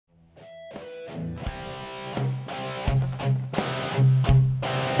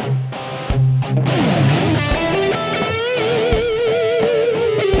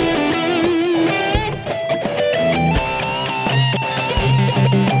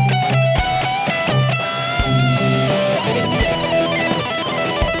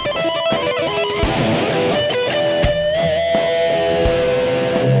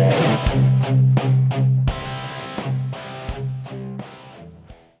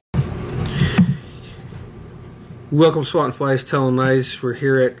Welcome, Swat and Flies Telling Lies. We're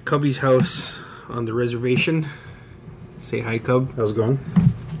here at Cubby's house on the reservation. Say hi, Cub. How's it going?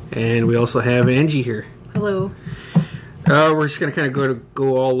 And we also have Angie here. Hello. We're just going to kind of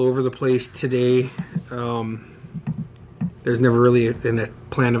go all over the place today. There's never really a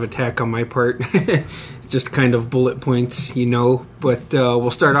plan of attack on my part. Just kind of bullet points, you know. But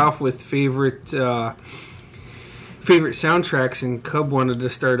we'll start off with favorite soundtracks, and Cub wanted to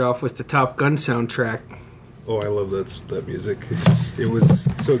start off with the Top Gun soundtrack. Oh, I love that music. It was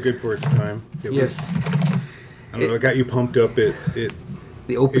so good for its time. It was, I don't know, it got you pumped up. The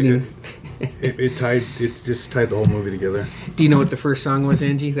opening. It just tied the whole movie together. Do you know what the first song was,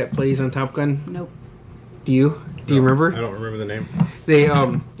 Angie, that plays on Top Gun? Nope. Do you? Do you remember? I don't remember the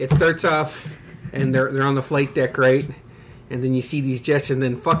name. It starts off, and they're on the flight deck, right? And then you see these jets, and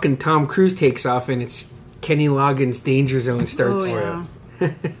then fucking Tom Cruise takes off, and it's Kenny Loggins' Danger Zone starts. Oh,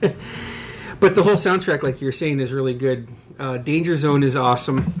 yeah. But the whole soundtrack, like you're saying, is really good. Danger Zone is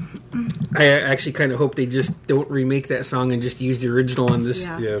awesome. I actually kind of hope they just don't remake that song and just use the original on this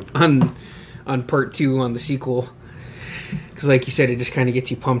on part 2 on the sequel. Because like you said, it just kind of gets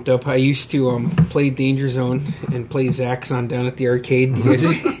you pumped up. I used to play Danger Zone and play Zaxxon down at the arcade.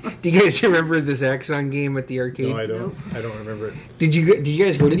 Do you guys remember the Zaxxon game at the arcade? No, I don't. Nope. I don't remember it. Did you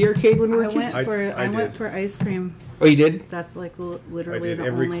guys go to the arcade when we were kids? I went for ice cream. Oh, you did? That's like literally I did. the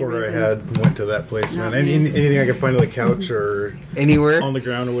Every only quarter reason. I had went to that place, man. Not me. Anything I could find on the couch or Anywhere? on the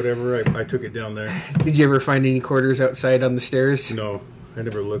ground or whatever, I took it down there. Did you ever find any quarters outside on the stairs? No, I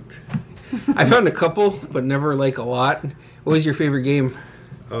never looked. I found a couple, but never like a lot. What was your favorite game?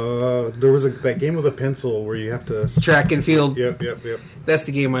 There was that game with a pencil where you have to... Track and field. Yep. That's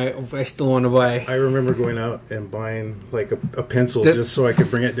the game I still want to buy. I remember going out and buying like a pencil just so I could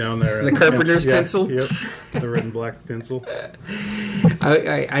bring it down there. The carpenter's pencil? Yep, the red and black pencil.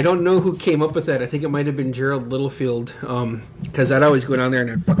 I don't know who came up with that. I think it might have been Gerald Littlefield. Because I'd always go down there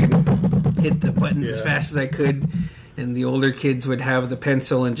and I'd fucking hit the buttons as fast as I could. And the older kids would have the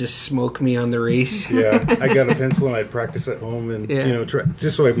pencil and just smoke me on the race. Yeah, I got a pencil and I'd practice at home and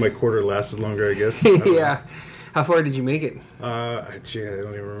just so my quarter lasted longer, I guess. Yeah. How far did you make it? Gee, I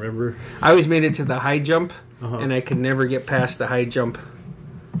don't even remember. I always made it to the high jump, and I could never get past the high jump.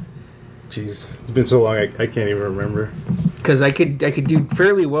 Jeez, it's been so long I can't even remember. Because I could do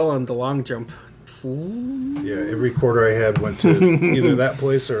fairly well on the long jump. Yeah, every quarter I had went to either that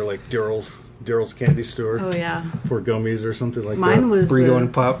place or like Daryl's candy store. Oh yeah. For gummies or something like Mine that. was Burrito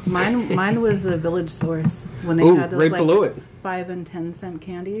and Pop. Mine was the Village Source when they had those right below it. 5 and 10 cent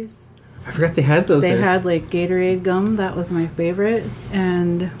candies. I forgot they had those. They there. had like Gatorade gum. That was my favorite,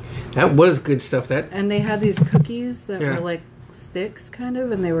 and that was good stuff. And they had these cookies that were like sticks, kind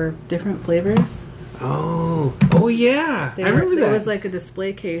of, and they were different flavors. Oh yeah, I remember that. It was like a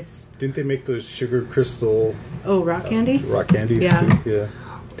display case. Didn't they make those sugar crystal? Oh, rock candy. Rock candies. Yeah. Too? Yeah.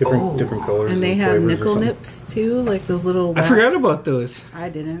 Different colors. And they had nickel nips too, like those little. I forgot about those. I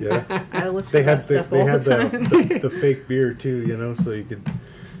didn't. Yeah. I looked for that stuff all the time. the fake beer too, so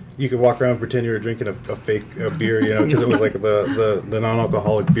you could walk around and pretend you were drinking a fake beer, because it was like the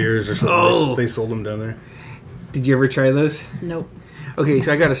non-alcoholic beers or something. Oh. They sold them down there. Did you ever try those? Nope. Okay,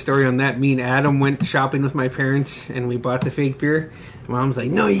 so I got a story on that. Me and Adam went shopping with my parents, and we bought the fake beer. Mom's like,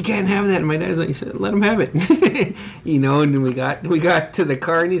 "No, you can't have that." And my dad's like, "Let him have it." And then we got to the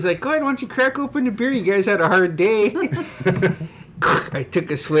car, and he's like, "Go ahead, why don't you crack open the beer? You guys had a hard day." I took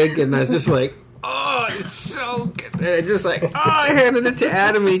a swig, and I was just like, "Oh, it's so good." And I just like, I handed it to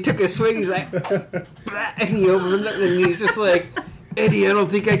Adam, and he took a swig. He's like, "Blah," and he opened it, and he's just like, "Eddie, I don't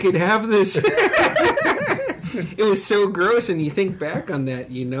think I could have this." It was so gross, and you think back on that,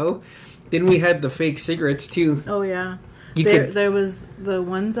 Then we had the fake cigarettes too. Oh yeah. There was the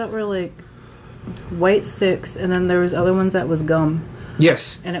ones that were like white sticks, and then there was other ones that was gum.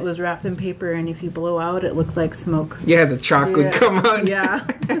 Yes. And it was wrapped in paper, and if you blow out, it looked like smoke. Yeah, the chalk would come out. Yeah.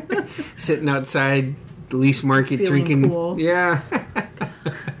 Sitting outside the lease market Feeling drinking. cool. Yeah.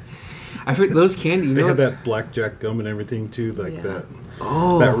 I think those candy. They had that blackjack gum and everything too, like that.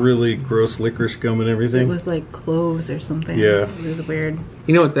 Oh. That really gross licorice gum and everything. It was like cloves or something. Yeah. It was weird.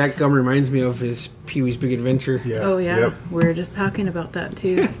 You know what that gum reminds me of is Pee-wee's Big Adventure. Yeah. Oh, yeah. Yep. We were just talking about that,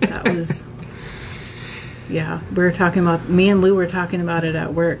 too. That was... Yeah. We were talking about... Me and Lou were talking about it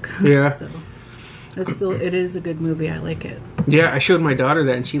at work. Yeah. So. It is a good movie. I like it. Yeah, I showed my daughter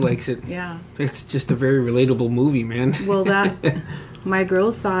that and she likes it. Yeah. It's just a very relatable movie, man. Well, my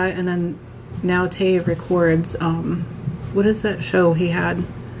girls saw it, and then now Tay records, what is that show he had?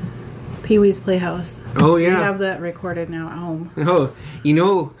 Pee-wee's Playhouse. Oh, yeah. We have that recorded now at home. Oh, do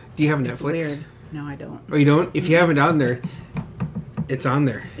you have Netflix? It's weird. No, I don't. Oh, you don't? If you have it on there, it's on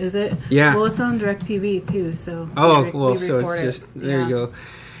there. Is it? Yeah. Well, it's on DirecTV too, so. So it's just, there you go.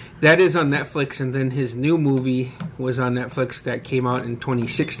 That is on Netflix, and then his new movie was on Netflix that came out in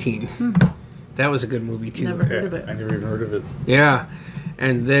 2016. That was a good movie, too. Never heard of it. I never even heard of it. Yeah.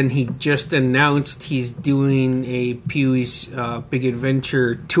 And then he just announced he's doing a Pee-wee's Big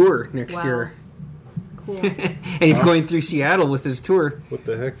Adventure tour next year. Cool. And he's going through Seattle with his tour. What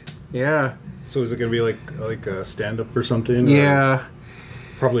the heck? Yeah. So is it going to be like a stand-up or something? Yeah.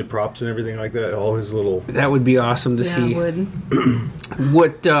 Probably props and everything like that. All his little... That would be awesome to see. Yeah, it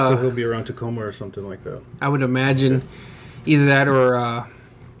would. So he'll be around Tacoma or something like that. I would imagine either that or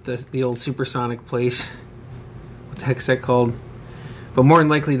the old Supersonic place. What the heck's that called? But more than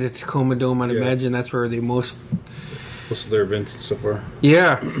likely the Tacoma Dome. I'd imagine that's where they most of their events and so far.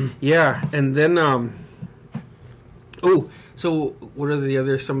 Yeah, yeah. And then so what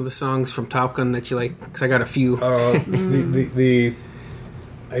are some of the songs from Top Gun that you like? Because I got a few. I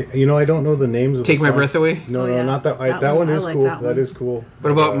don't know the names of Take the My songs. Breath Away? No, not that. That one is cool. That is cool.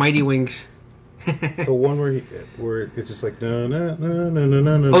 What about Mighty Wings? The one where it's just like no no no no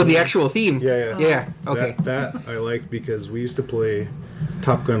no no. Oh, the actual theme. Yeah. Okay. That I like because we used to play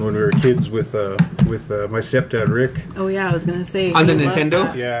Top Gun when we were kids with my stepdad Rick. Oh yeah, I was gonna say on the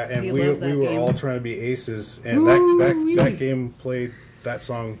Nintendo. Yeah, and we were all trying to be aces, and that game played that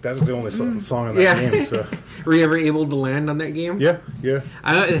song. That was the only song on that game. So. Were you ever able to land on that game? Yeah.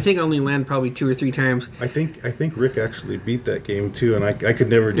 I think I only landed probably 2 or 3 times. I think Rick actually beat that game too, and I could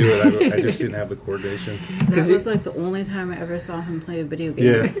never do it. I just didn't have the coordination. That was like the only time I ever saw him play a video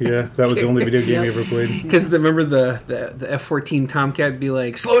game. Yeah. That was the only video game he ever played. Because remember the F-14 Tomcat be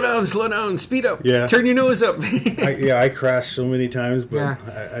like, slow down, speed up, turn your nose up. I crashed so many times, but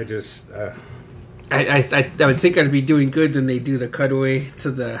I just. I would think I'd be doing good. Then they do the cutaway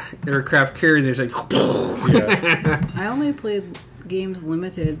to the aircraft carrier, and there's like, I only played games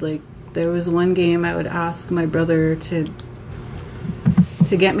limited. Like there was one game I would ask my brother to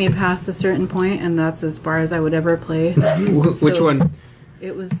get me past a certain point, and that's as far as I would ever play. Which one?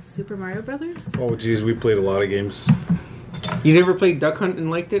 It was Super Mario Brothers. Oh, geez, we played a lot of games. You never played Duck Hunt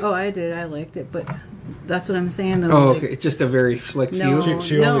and liked it? Oh, I did. I liked it, but that's what I'm saying. Though. Oh, okay. It's just a very select few.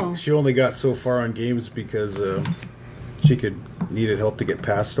 She only got so far on games because she needed help to get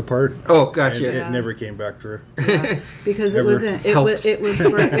past the part. Oh, gotcha. And it never came back to her. Yeah, because it was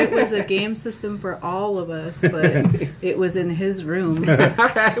a game system for all of us, but it was in his room. with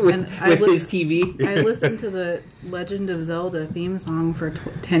his TV. I listened to the Legend of Zelda theme song for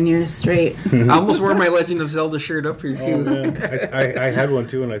 10 years straight. I almost wore my Legend of Zelda shirt up here too. Oh, man. I had one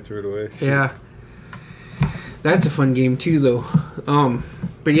too and I threw it away. Yeah. That's a fun game too, though.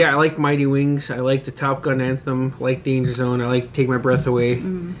 But yeah, I like Mighty Wings. I like the Top Gun anthem. I like Danger Zone. I like Take My Breath Away.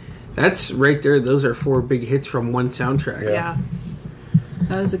 Mm. That's right there. Those are 4 big hits from one soundtrack. Yeah.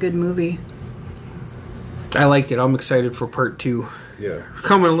 That was a good movie. I liked it. I'm excited for part 2. Yeah.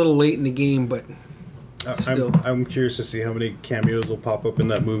 Coming a little late in the game, but still. I'm curious to see how many cameos will pop up in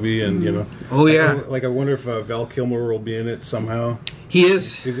that movie, and you know. Oh yeah. I wonder if Val Kilmer will be in it somehow. He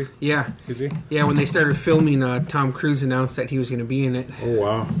is. Is he? Yeah. Is he? Yeah. When they started filming, Tom Cruise announced that he was going to be in it. Oh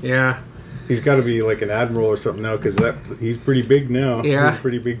wow. Yeah. He's got to be like an admiral or something now, because he's pretty big now. Yeah. He's a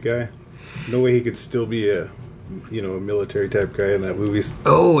pretty big guy. No way he could still be a military type guy in that movie.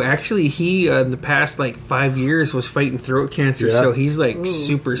 Oh, actually, he in the past 5 years was fighting throat cancer, so he's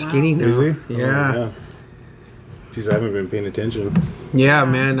super skinny now. Is he? Yeah. Oh, yeah. Jeez, I haven't been paying attention. Yeah,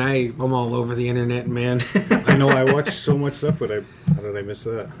 man, I'm all over the internet, man. I know I watch so much stuff, but how did I miss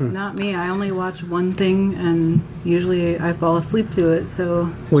that? Not me. I only watch one thing, and usually I fall asleep to it. So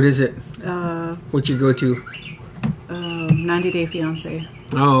what is it? What's your go-to? 90 Day Fiancé.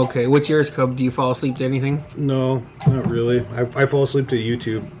 Oh, okay. What's yours, Cub? Do you fall asleep to anything? No, not really. I fall asleep to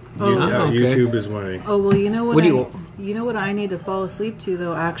YouTube. Okay. YouTube is my. Oh well, you know what? You know what I need to fall asleep to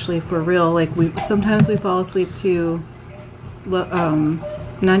though. Actually, for real, sometimes we fall asleep to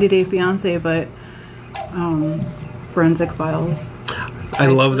 90 Day Fiancé, but Forensic Files. I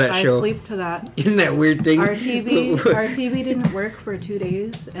love that show. I sleep to that. Isn't that weird thing? Our TV didn't work for 2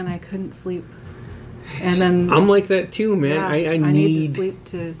 days, and I couldn't sleep. And then I'm like that too, man. Yeah, I need to sleep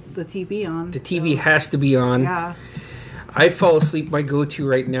to the TV on. The TV has to be on. Yeah. I fall asleep. My go-to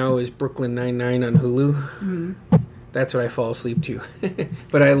right now is Brooklyn Nine-Nine on Hulu. Mm-hmm. That's what I fall asleep to.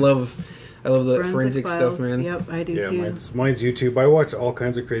 But I love I love the forensic stuff, man. Yep, I do too. Mine's YouTube. I watch all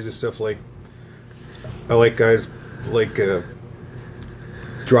kinds of crazy stuff. Like, I like guys like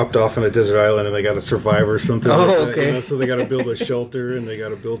dropped off on a desert island and they got to survive or something. Oh, like that, okay. You know? So they got to build a shelter and they got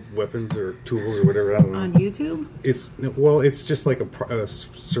to build weapons or tools or whatever. I don't know. On YouTube? It's just like a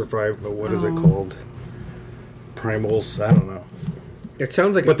survive. What is it called? Primals. I don't know. It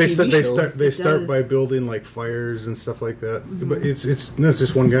sounds like but a TV show. They start by building like fires and stuff like that. Mm-hmm. But it's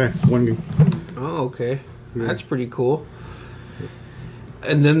just one guy. Oh, okay. Yeah. That's pretty cool.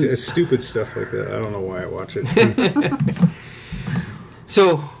 And then stupid stuff like that. I don't know why I watch it.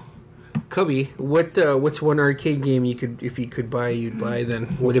 So, Cubby, what's one arcade game if you could buy, you'd buy? Then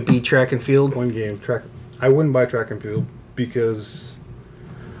would it be Track and Field? One game, I wouldn't buy Track and Field because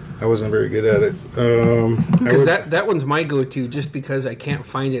I wasn't very good at it. Because that one's my go-to, just because I can't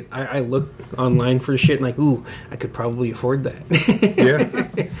find it. I look online for shit and like, ooh, I could probably afford that. Yeah,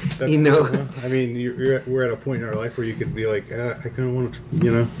 that's know. Cool, huh? I mean, we're at a point in our life where you could be like, I kind of want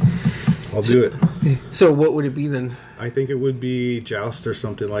to, I'll do it. So what would it be then? I think it would be Joust or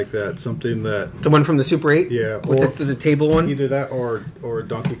something like that. Something that... The one from the Super 8? Yeah. With the table one? Either that or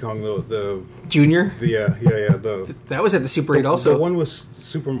Donkey Kong, the Junior? Yeah. That was at the Super 8 also. The one with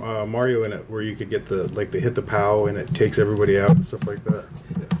Super Mario in it where you could get they hit the POW and it takes everybody out and stuff like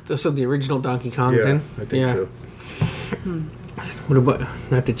that. So the original Donkey Kong yeah, then? I think so. What about...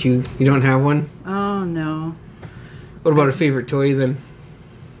 Not that you don't have one? Oh, no. What about a favorite toy then?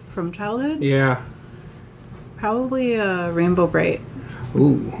 From childhood? Yeah. Probably Rainbow Bright.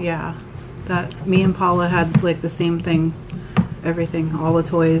 Ooh. Yeah. That me and Paula had like the same thing. Everything. All the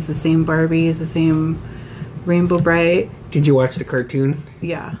toys, the same Barbies, the same Rainbow Bright. Did you watch the cartoon?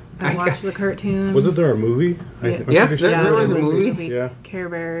 Yeah. I watched the cartoon. Wasn't there a movie? Yeah, there was a movie. Yeah. Care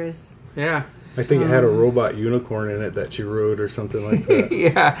Bears. Yeah. I think it had a robot unicorn in it that she rode or something like that.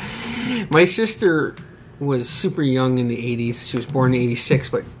 Yeah. My sister was super young in the 80s. She was born in 86,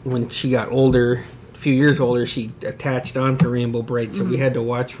 but when she got older, a few years older, she attached onto Rainbow Bright, so we had to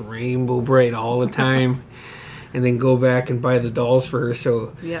watch Rainbow Bright all the time and then go back and buy the dolls for her.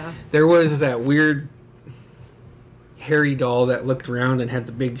 So there was that weird hairy doll that looked around and had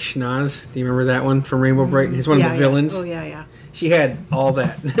the big schnoz. Do you remember that one from Rainbow Bright? He's one of the villains. Oh, yeah. She had all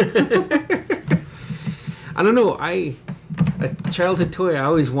that. I don't know. A childhood toy I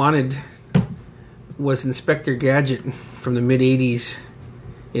always wanted was Inspector Gadget from the mid-'80s.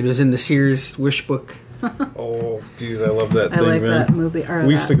 It was in the Sears Wish Book. Oh, geez, I love that thing, I like man. that movie.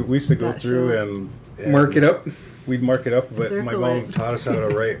 We used to go through and mark it up. We'd mark it up, but Circle my mom taught us how to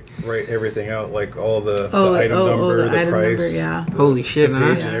write everything out, like all the item the number, the item price, number, yeah. Holy shit, the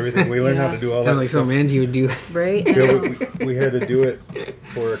huh? page and everything. We learned how to do all that Sounds like stuff. something Angie would do. Right? We had to do it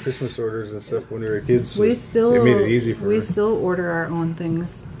for our Christmas orders and stuff when we were kids. So it made it easy for us. We still order our own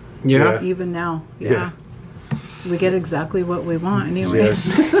things. Yeah? Even now. Yeah. We get exactly what we want anyway.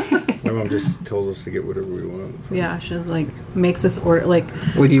 Yes. My mom just tells us to get whatever we want. Yeah, she's like, makes us order. Like,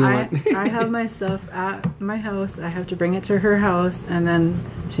 what do you want? I have my stuff at my house. I have to bring it to her house, and then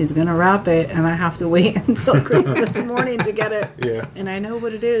she's going to wrap it, and I have to wait until Christmas morning to get it. Yeah. And I know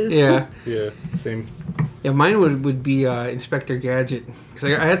what it is. Yeah. Yeah, same. Yeah, mine would be Inspector Gadget.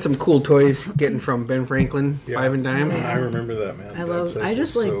 Because I had some cool toys getting from Ben Franklin, Five and Dime. I remember that, man. I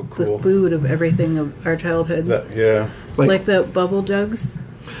just like so cool. the food of everything of our childhood. Like the bubble jugs.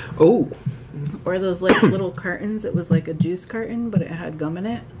 Oh. Or those like little cartons. It was like a juice carton, but it had gum in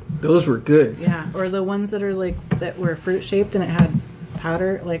it. Those were good. Yeah. Or the ones that were fruit shaped and it had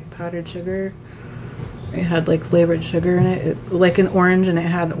powdered sugar. It had like flavored sugar in it. Like an orange, and it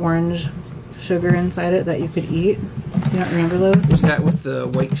had orange sugar inside it that you could eat. You don't remember those? Was that with the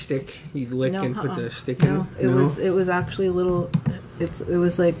white stick you lick and put the stick in? It was actually little. It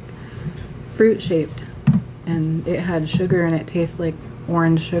was like fruit shaped, and it had sugar, and it tastes like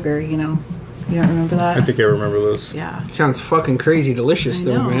orange sugar. You know, you don't remember that? I think I remember those. Yeah. Sounds fucking crazy delicious,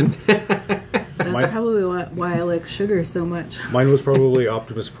 though, man. That's probably why I like sugar so much. Mine was probably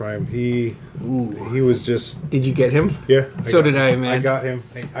Optimus Prime. He was just... Did you get him? Yeah. So did I, man. I got him.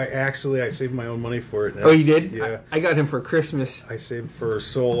 I saved my own money for it. Oh, you did? Yeah. I got him for Christmas. I saved for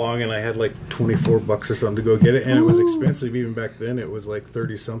so long, and I had like $24 or something to go get it, and it was expensive even back then. It was like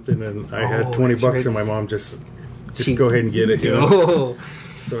 30 something, and I had $20, right. And my mom just go ahead and get it. You know?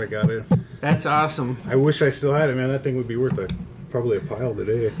 So I got it. That's awesome. I wish I still had it, man. That thing would be worth probably a pile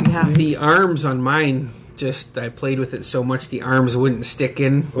today. Yeah. The arms on mine, I played with it so much the arms wouldn't stick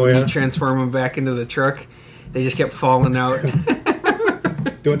in when you transform them back into the truck. They just kept falling out.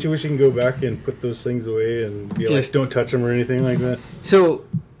 Don't you wish you can go back and put those things away and be like, don't touch them or anything like that? So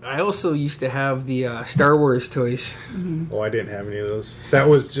I also used to have the Star Wars toys. Mm-hmm. Oh, I didn't have any of those. That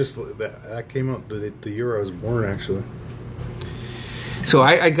was just that came out the year I was born, actually. So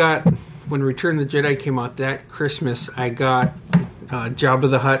I got, when Return of the Jedi came out that Christmas, I got Jabba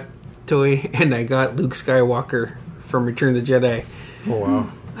the Hutt toy, and I got Luke Skywalker from Return of the Jedi. Oh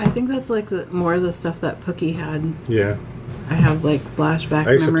wow! I think that's like more of the stuff that Pookie had. Yeah. I have like flashback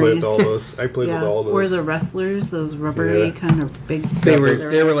I used to play memories. with all those. I played with all those. Or the wrestlers, those rubbery kind of big. They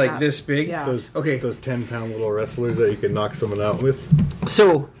were like this big. Yeah. Those 10-pound little wrestlers that you could knock someone out with.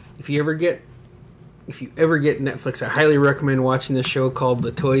 So if you ever get Netflix, I highly recommend watching this show called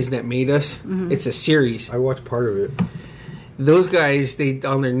The Toys That Made Us. Mm-hmm. It's a series. I watched part of it. Those guys, they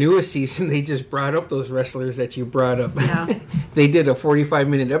on their newest season, they just brought up those wrestlers that you brought up. Yeah. They did a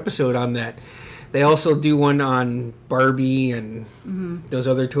 45-minute episode on that. They also do one on Barbie and those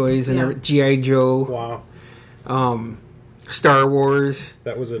other toys and G.I. Joe. Wow. Star Wars.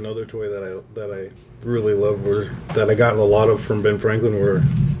 That was another toy that I really loved, that I got a lot of from Ben Franklin, were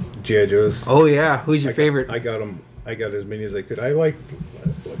G.I. Joes. Oh yeah, who's your favorite? I got them. I got as many as I could. I liked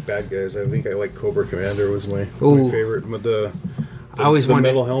bad guys. I think I liked Cobra Commander was my favorite. But the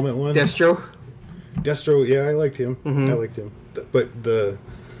metal helmet one. Destro, yeah, I liked him. I liked him. But the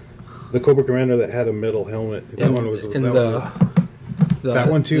Cobra Commander that had a metal helmet, that one was that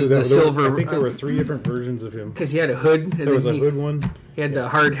one too. The silver. I think there were 3 different versions of him. Because he had a hood. And there was a hood one. He had the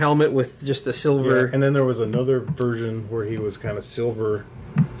hard helmet with just the silver. Yeah, and then there was another version where he was kind of silver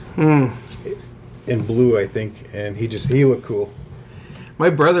and blue, I think, and he looked cool. My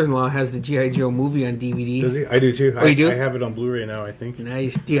brother-in-law has the G.I. Joe movie on DVD. Does he? I do too. Oh, you do? I have it on Blu-ray now, I think.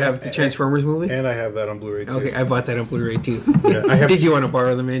 Nice. Do you have the Transformers movie? And I have that on Blu-ray too. Okay, I bought that on Blu-ray too. Yeah, Did you want to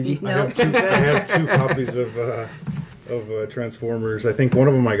borrow them, Angie? No. I have 2 copies of Transformers. I think one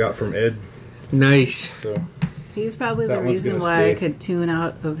of them I got from Ed. Nice. So he's probably the that one's reason gonna why stay. I could tune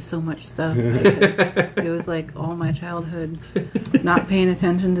out of so much stuff. It was like all my childhood, not paying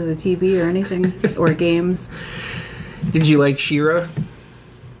attention to the TV or anything or games. Did you like She-Ra?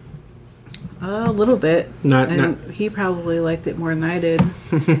 A little bit. Not. He probably liked it more than I did.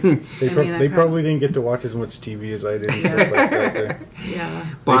 They probably didn't get to watch as much TV as I did. And stuff like that there. Yeah.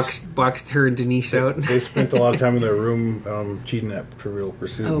 Boxed her and Denise out. They spent a lot of time in their room cheating at Trivial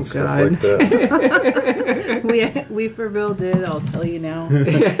Pursuit and stuff God. like that. we for real did. I'll tell you now.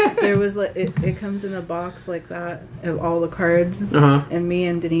 There was like it comes in a box like that of all the cards, and me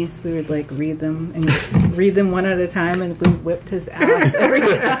and Denise, we would like read them one at a time, and we whipped his ass every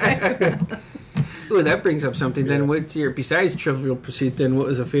time. Ooh, that brings up something. Then, what's your, besides Trivial Pursuit? Then, what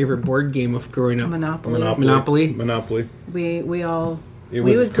was a favorite board game of growing up? Monopoly. We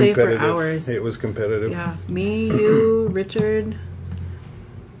would play for hours. It was competitive. Yeah, me, you, Richard,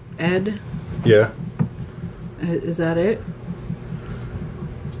 Ed. Yeah. Is that it?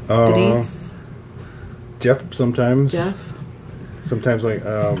 Denise. Jeff sometimes. Jeff. Sometimes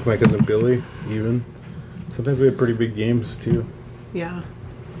my cousin Billy even. Sometimes we had pretty big games too. Yeah.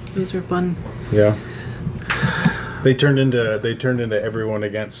 These were fun. Yeah. They turned into everyone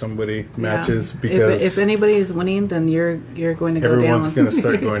against somebody matches because if anybody is winning, then you're going to go down. Everyone's going to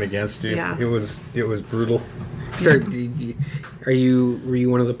start going against you. Yeah. It was brutal. Were you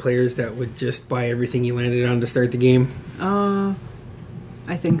one of the players that would just buy everything you landed on to start the game? I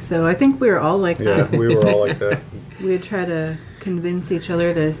think so. I think we were all like that. Yeah, we were all like that. We'd try to convince each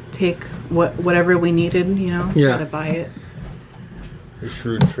other to take whatever we needed, try to buy it. We're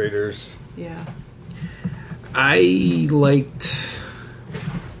shrewd traders. Yeah. I liked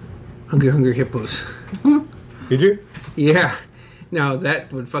Hungry Hippos. Did you? Yeah. Now,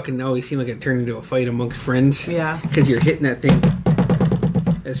 that would fucking always seem like it turned into a fight amongst friends. Yeah. Because you're hitting that thing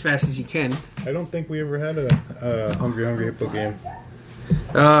as fast as you can. I don't think we ever had a Hungry Hippo game.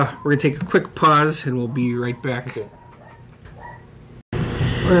 We're going to take a quick pause, and we'll be right back. Cool.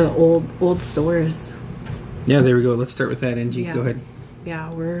 Or the old stores. Yeah, there we go. Let's start with that, Angie. Yeah. Go ahead.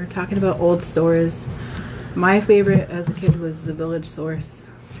 Yeah, we're talking about old stores. My favorite as a kid was the Village Source.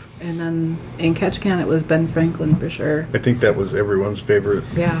 And then in Ketchikan, it was Ben Franklin for sure. I think that was everyone's favorite.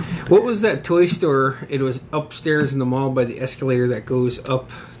 Yeah. What was that toy store? It was upstairs in the mall by the escalator that goes up.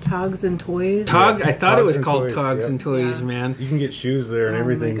 Togs and Toys. I thought it was and called Toys, Togs yep. and Toys, Yeah. man. You can get shoes there and Oh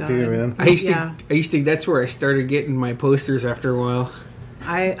everything my too, God. man. I used to. That's where I started getting my posters after a while.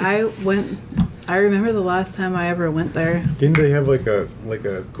 I remember the last time I ever went there. Didn't they have like a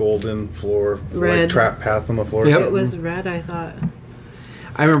golden floor, Red. like trap path on the floor? Yep. It was red, I thought.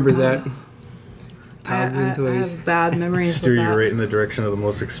 I remember that. I Togs and Toys. have bad memories Steer of you that. right in the direction of the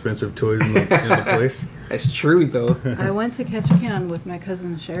most expensive toys in the place. That's true, though. I went to Ketchikan with my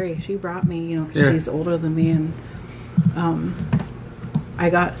cousin Sherry. She brought me, because Yeah. she's older than me, and I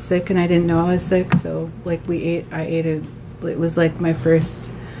got sick and I didn't know I was sick. So like it was like my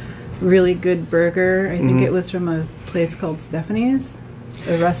first really good burger. I think it was from a place called Stephanie's,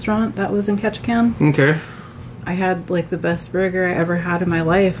 a restaurant that was in Ketchikan. Okay. I had like the best burger I ever had in my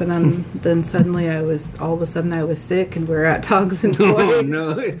life, and then suddenly I was sick, and we were at Togs and Toys. Oh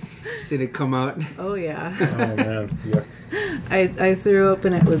no! Did it come out? Oh yeah. Oh man, yeah. I threw up,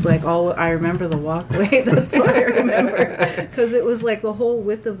 and it was like I remember the walkway. That's what I remember, because it was like the whole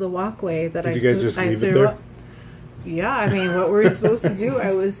width of the walkway that Did you guys just leave it there? Up. Yeah, I mean, what were we supposed to do?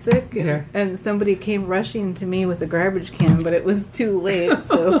 I was sick, and somebody came rushing to me with a garbage can, but it was too late.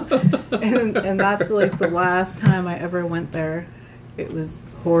 So, and that's like the last time I ever went there. It was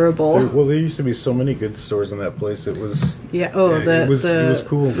horrible. There used to be so many good stores in that place. It was it was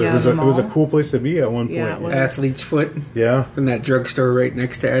cool. Yeah, it was a cool place to be at one point. Yeah, Athlete's Foot. Yeah, and that drugstore right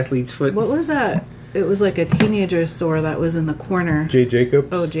next to Athlete's Foot. What was that? It was like a teenager store that was in the corner. J. Jacobs.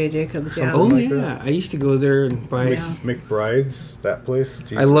 Oh, J. Jacobs, yeah. Oh, like I used to go there and buy... McBride's, that place.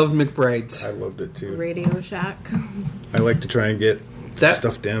 Jesus. I loved McBride's. I loved it, too. Radio Shack. I like to try and get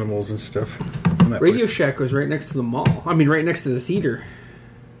stuffed animals and stuff. Radio Shack was right next to the mall. I mean, right next to the theater.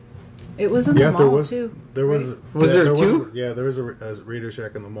 It was in the mall, too. There was... Was there two? There was a Radio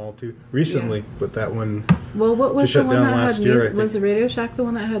Shack in the mall, too. Recently, but that one... Well, what was the one that had music? I was the Radio Shack the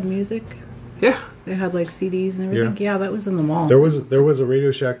one that had music? Yeah. They had like CDs and everything. Yeah, that was in the mall. There was a Radio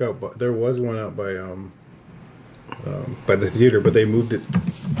Shack out, but there was one out by the theater, but they moved it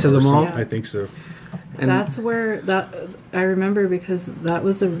to the mall. Yeah. I think so. And that's where I remember, because that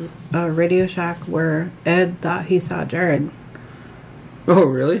was a Radio Shack where Ed thought he saw Jared. Oh,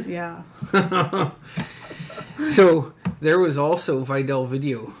 really? Yeah. So there was also Vidal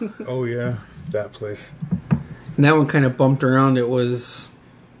Video. Oh yeah, that place. And that one kind of bumped around. It was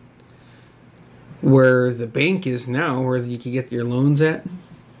where the bank is now, where you can get your loans at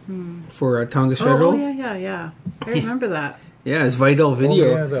for Tongass Federal. Oh, yeah. I remember that. Yeah, it's Vidal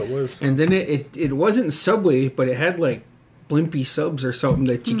Video. Oh, yeah, that was. And then it wasn't Subway, but it had like Blimpie subs or something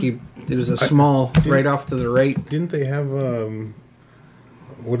that you could... It was a small, right off to the right. Didn't they have...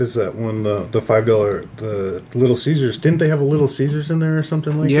 what is that one? The $5, the Little Caesars. Didn't they have a Little Caesars in there or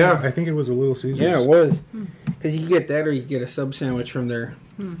something like that? I think it was a Little Caesars. Yeah, it was. Because you could get that, or you could get a sub sandwich from there.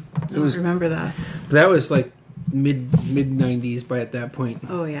 I don't remember that. That was like mid 90s by at that point.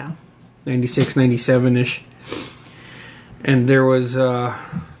 Oh yeah, 96, 97-ish. And there was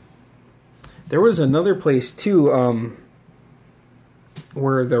another place too,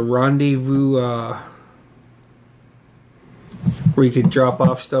 where the Rendezvous, where you could drop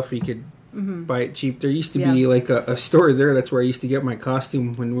off stuff, you could buy it cheap. There used to be like a store there. That's where I used to get my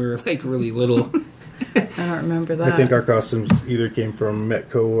costume when we were like really little. I don't remember that. I think our costumes either came from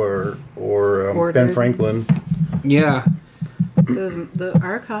Metco or Ben Franklin. Yeah.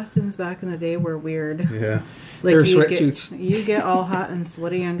 Our costumes back in the day were weird. Yeah. Like, they were sweatsuits. You get all hot and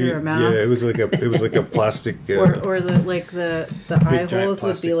sweaty under a mask. Yeah, it was like a plastic. or the eye holes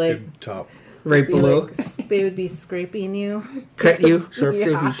would be like top. Right below. They would be scraping you. Cut you. Sharp, if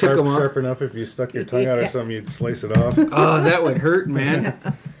you took them off. Sharp enough if you stuck your tongue out or something, you'd slice it off. Oh, that would hurt,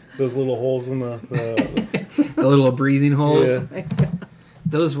 man. Those little holes in the little breathing holes. Yeah.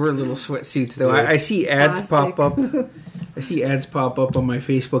 Those were little sweatsuits, though. Yeah. I see ads pop up. I see ads pop up on my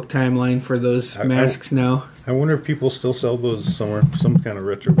Facebook timeline for those masks now. I wonder if people still sell those somewhere. Some kind of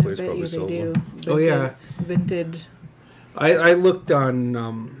retro place probably sells them. Oh yeah, vintage. I looked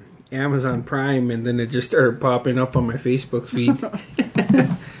on Amazon Prime, and then it just started popping up on my Facebook feed.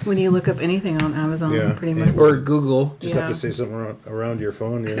 When you look up anything on Amazon, pretty much. Or Google. Just have to say something around your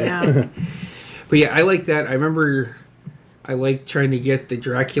phone. Yeah. But yeah, I like that. I remember I liked trying to get the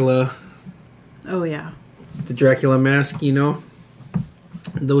Dracula. Oh, yeah. The Dracula mask, you know?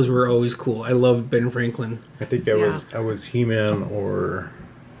 Those were always cool. I loved Ben Franklin. I think I was He-Man or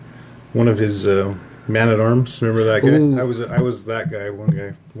one of his Man-at-Arms. Remember that guy? Ooh. I was that guy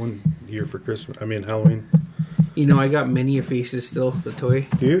one year for Christmas. I mean, Halloween. You know, I got Many a Faces still, the toy.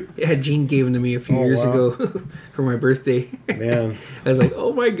 Do you? Yeah, Gene gave them to me a few years ago for my birthday. Man. I was like,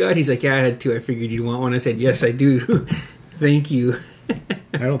 oh my God. He's like, yeah, I had two. I figured you'd want one. I said, yes, I do. Thank you.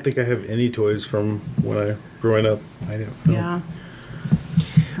 I don't think I have any toys from when I growing up. I don't know. Yeah.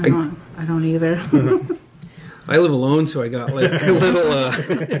 I don't either. I live alone, so I got like a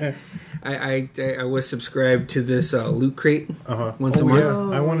little... I was subscribed to this Loot Crate once a month.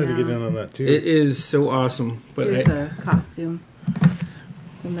 Yeah. I wanted to get in on that too. It is so awesome. But here's a costume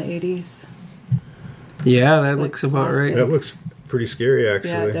from the 80s. Yeah, that looks about right. That looks pretty scary,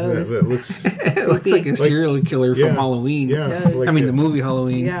 actually. Yeah, it does. That looks... It looks like a serial killer from Halloween. Yeah. I mean, the movie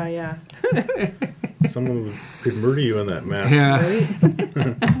Halloween. Yeah. Someone could murder you in that mask. Yeah.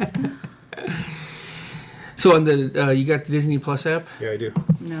 Right? So on the you got the Disney Plus app? Yeah, I do.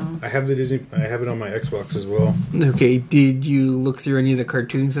 No. I have the Disney. I have it on my Xbox as well. Okay. Did you look through any of the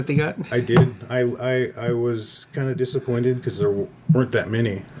cartoons that they got? I did. I was kind of disappointed because there weren't that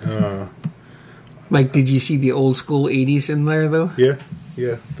many. Like, did you see the old school '80s in there though? Yeah.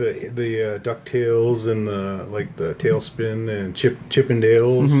 The DuckTales and the Tailspin and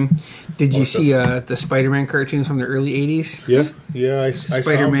Chippendales. Mm-hmm. Did you see the Spider-Man cartoons from the early '80s? Yeah. I saw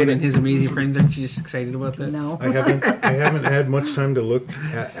Spider-Man and his amazing friends. Aren't you just excited about that? No. I haven't had much time to look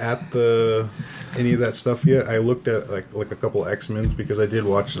at any of that stuff yet. I looked at like a couple X-Men's because I did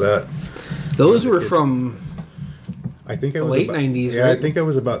watch that. Those were from I think I the was late '90s. Yeah, right? I think I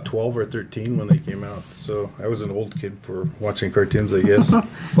was about 12 or 13 when they came out. So I was an old kid for watching cartoons, I guess.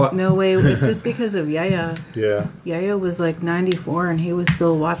 Well, No way. It's just because of Yaya. Yeah. Yaya was like 94 and he was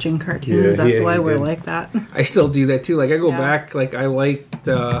still watching cartoons. Yeah, That's he why we're did. like that. I still do that too. Like I go Yeah. back. Like I liked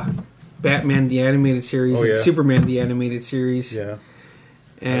Batman the animated series Oh, and yeah. Superman the animated series. Yeah.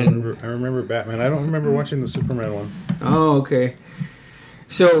 And I remember Batman. I don't remember watching the Superman one. oh, okay.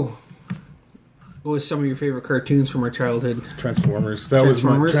 So, what was some of your favorite cartoons from our childhood? Transformers.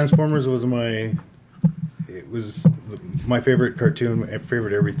 Transformers? It was my favorite cartoon. My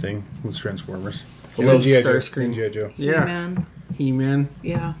favorite everything was Transformers. I love G.I. Joe. Starscream. And G.I. Joe. Yeah, He-Man. He-Man.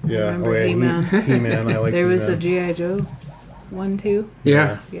 Yeah. Yeah. Remember He-Man? He-Man. I like There was a He-Man. G.I. Joe one, too.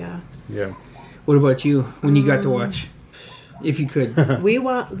 Yeah. Yeah. Yeah. What about you? When you got to watch, if you could. We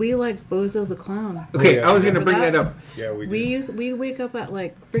like Bozo the Clown. Okay, yeah. I was gonna Remember bring that? that up. Yeah, we did. We wake up at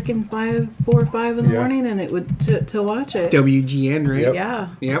like freaking 4 or 5 in the Yeah. morning, and it would to watch it. WGN, right? Yep. Yeah.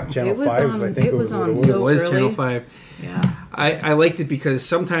 Yep. Channel It was 5, on- I think it was what on it It so was early. Channel 5. Yeah. I liked it because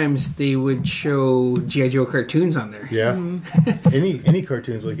sometimes they would show G.I. Joe cartoons on there. Yeah. Mm-hmm. Any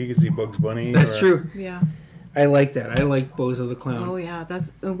cartoons, like you could see Bugs Bunny. That's or- true. Yeah. I like that. I like Bozo the Clown. Oh yeah,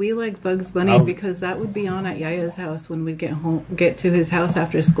 that's we like Bugs Bunny I'll- because that would be on at Yaya's house when we get to his house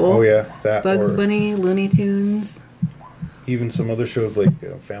after school. Oh yeah, that Bugs or Bunny, Looney Tunes. even some other shows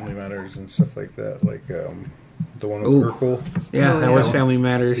like Family Matters and stuff like that, like the one with Ooh. Urkel. Yeah, Oh, that yeah. was Family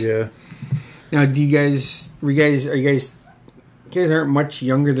Matters. Yeah. Now, are you guys aren't much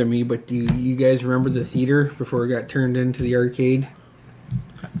younger than me, but do you guys remember the theater before it got turned into the arcade?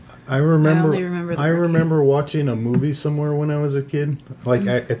 I remember. only remember the I arcade. remember watching a movie somewhere when I was a kid. Like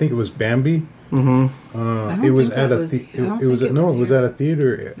I think it was Bambi. Mm-hmm. don't It was think at that a. was- I don't It was think no. it It was was here. at a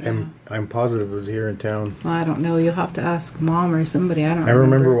theater. Yeah. I'm positive it was here in town. Well, I don't know. You'll have to ask Mom or somebody. I don't. I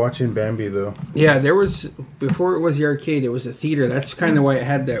remember watching Bambi though. Yeah, there was before it was the arcade. It was a theater. That's kind of why it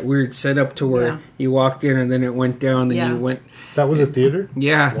had that weird setup to where Yeah. you walked in and then it went down. Then Yeah. you went. That was a theater.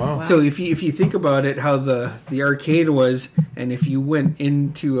 Yeah. Wow. So if you think about it, how the arcade was, and if you went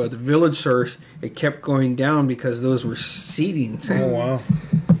into the village source, it kept going down because those were seating. Oh wow.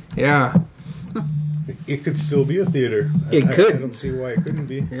 Yeah. It could still be a theater. It could. I don't see why it couldn't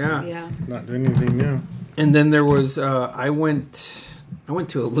be. Yeah. Yeah. Not doing anything now. And then there was I went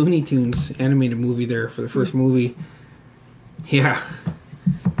to a Looney Tunes animated movie there for the first movie. Yeah.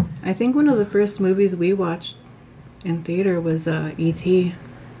 I think one of the first movies we watched in theater was E.T.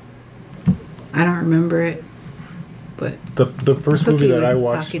 I don't remember it, but The first Cookie movie that I was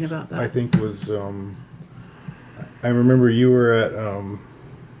watched, talking about that. I think was. I remember you were at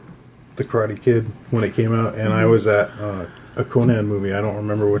the Karate Kid when it came out, and Mm-hmm. I was at a Conan movie. I don't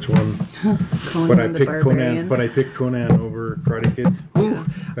remember which one, Conan but I the picked Barbarian. Conan. But I picked Conan over Karate Kid Yeah.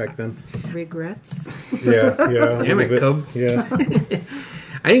 back then. Regrets. Yeah. A Damn little it, bit. Cub. Yeah.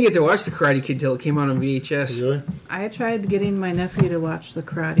 I didn't get to watch the Karate Kid till it came out on VHS. Really? I tried getting my nephew to watch The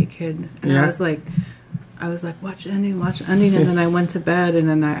Karate Kid, and Yeah. I was like, watch the ending, and then I went to bed, and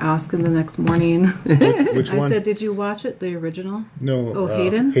then I asked him the next morning. Which I one? said, "Did you watch it, the original?" No. Oh,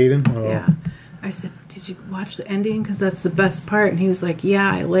 Hayden? Hayden. Oh. Yeah. I said, "Did you watch the ending? Because that's the best part." And he was like, "Yeah,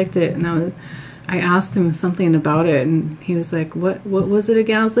 I liked it." And I asked him something about it, and he was like, "What was it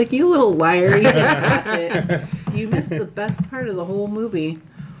again?" I was like, "You little liar! You didn't watch it. You missed the best part of the whole movie."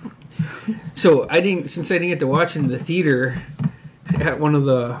 So since I didn't get to watch in the theater at one of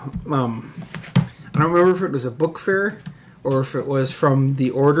the I don't remember if it was a book fair or if it was from the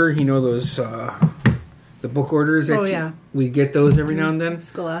order, you know, those the book orders that Oh, yeah. we get those every now and then.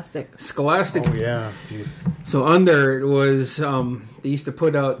 Scholastic. Scholastic. Oh yeah. Jeez. So on there it was they used to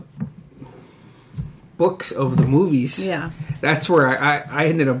put out books of the movies. Yeah. That's where I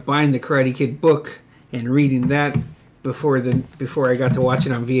ended up buying the Karate Kid book and reading that before I got to watch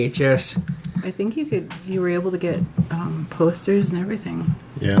it on VHS. I think you were able to get posters and everything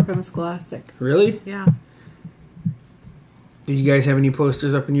Yeah. from Scholastic. Really? Yeah. Did you guys have any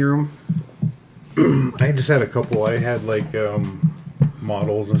posters up in your room? I just had a couple. I had like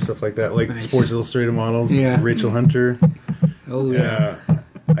models and stuff like that, like nice. Sports Illustrated models. Yeah. Rachel Hunter. Oh yeah.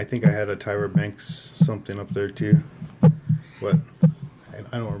 I think I had a Tyra Banks something up there too. But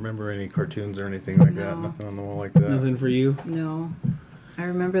I don't remember any cartoons or anything like that. Nothing on the wall like that. Nothing for you? No. I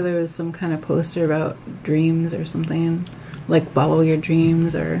remember there was some kind of poster about dreams or something, like follow your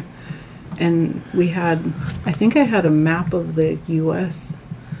dreams, and we had, I think I had a map of the U.S.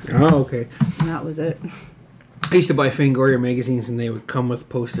 Oh, okay. And that was it. I used to buy Fangoria magazines, and they would come with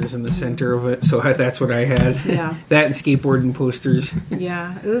posters in the center of it, so that's what I had. Yeah. That and skateboarding posters.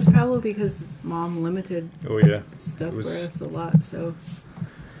 Yeah, it was probably because Mom limited stuff for us a lot, so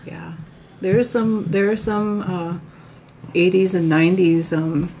yeah. There are some 80s and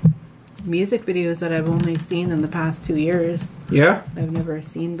 90s music videos that I've only seen in the past 2 years. Yeah? I've never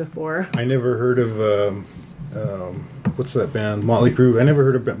seen before. I never heard of what's that band? Motley Crue. I never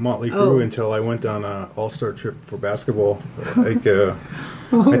heard of Motley Crue until I went on an all-star trip for basketball. Like,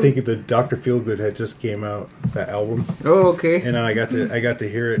 I think the Dr. Feelgood had just came out, that album. Oh, okay. And I got to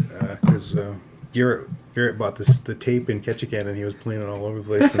hear it because Garrett bought the tape in Ketchikan, and he was playing it all over the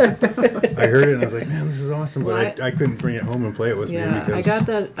place. And I heard it, and I was like, "Man, this is awesome!" But I couldn't bring it home and play it with me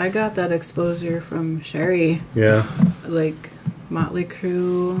because I got that exposure from Sherry. Yeah, like Motley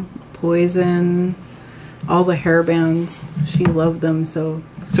Crue, Poison, all the hair bands. She loved them. So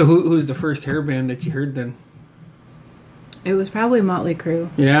who's the first hair band that you heard then? It was probably Motley Crue.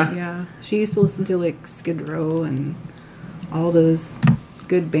 Yeah? Yeah. She used to listen to like Skid Row and all those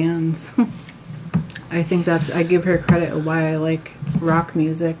good bands. I think I give her credit of why I like rock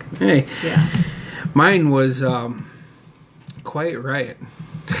music. Hey. Yeah. Mine was Quiet Riot.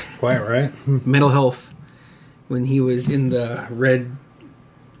 Quiet Riot? Mental Health. When he was in the red,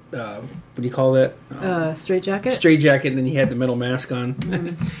 what do you call that? Straight Jacket? Straight Jacket, and then he had the metal mask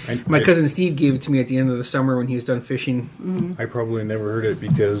on. My cousin Steve gave it to me at the end of the summer when he was done fishing. Mm-hmm. I probably never heard it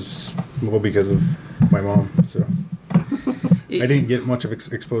because of my mom, so... I didn't get much of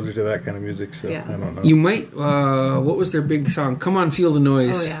exposure to that kind of music, so I don't know. You might, what was their big song? Come On, Feel the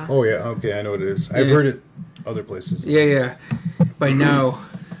Noise. Oh, yeah. Okay, I know what it is. I've heard it other places. Yeah. By now,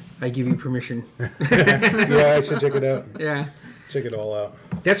 I give you permission. Yeah, I should check it out. Yeah. Check it all out.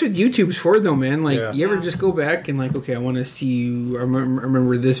 That's what YouTube's for, though, man. Like, you ever just go back and like, okay, I want to see you. I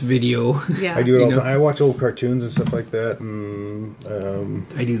remember this video. Yeah, I do it all the time. I watch old cartoons and stuff like that, and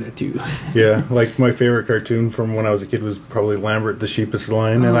I do that too. Yeah, like my favorite cartoon from when I was a kid was probably Lambert the Sheepish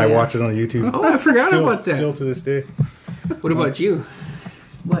Lion, and I watch it on YouTube. Oh, I forgot about that. Still to this day. What about you?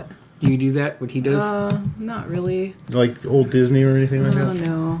 What? Do you do that? What he does? Not really. Like old Disney or anything like that?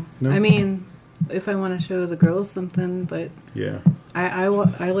 Oh, no. I mean, if I want to show the girls something, but yeah, I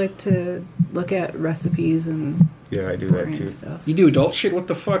like to look at recipes and I do that too. Stuff. You do adult shit? What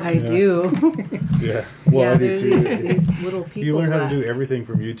the fuck? I do. Yeah, well, I do too. These little people. You learn how to do everything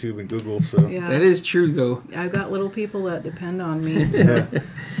from YouTube and Google, so that is true though. I've got little people that depend on me, so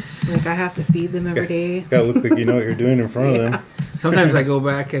like I have to feed them every day. Gotta look like you know what you're doing in front of them. Sometimes I go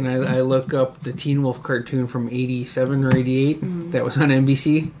back and I look up the Teen Wolf cartoon from 87 or 88 that was on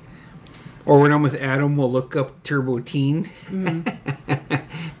NBC. Or when I'm with Adam, we'll look up Turbo Teen.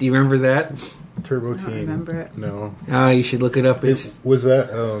 Do you remember that? Turbo I don't Teen. remember it. No. You should look it up. Was it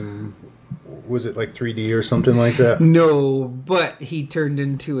like 3D or something like that? No, but he turned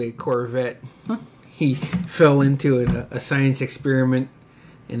into a Corvette. He fell into a science experiment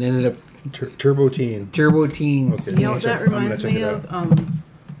and ended up... Turbo Teen. Turbo Teen. Okay. You know what that reminds me of?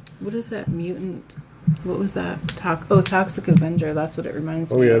 What is that mutant... What was that? Toxic Avenger. That's what it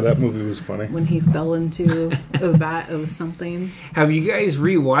reminds me of. Oh, yeah, that movie was funny. When he fell into a vat of something. Have you guys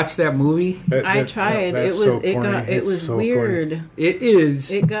rewatched that movie? I tried. It was weird. Corny. It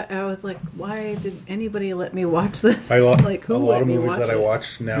is. I was like, why did anybody let me watch this? Like who? A lot of movies that I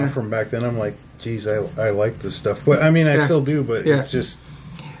watch now from back then, I'm like, geez, I like this stuff. But I mean, I still do, but it's just...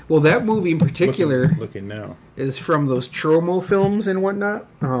 Well, that movie in particular... Looking now. Is from those Tromo films and whatnot.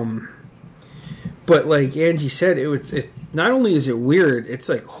 But like Angie said, it not only is it weird, it's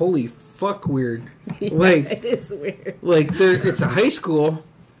like holy fuck weird. Like it is weird. Like it's a high school,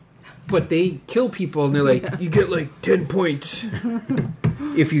 but they kill people and they're like, you get like 10 points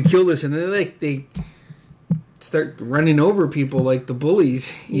if you kill this, and then they start running over people like the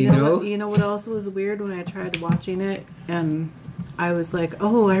bullies. You know? You know what else was weird when I tried watching it, and I was like,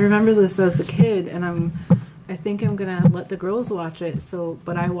 oh, I remember this as a kid, and I think I'm gonna let the girls watch it.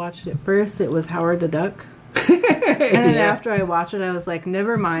 But I watched it first. It was Howard the Duck, and then after I watched it, I was like,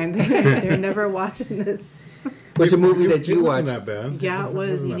 never mind. They're never watching this. What's a movie that you it watched? wasn't that bad. Yeah, it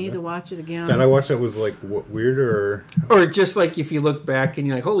was. You need to watch it again. That I watched that was like weirder or just like if you look back and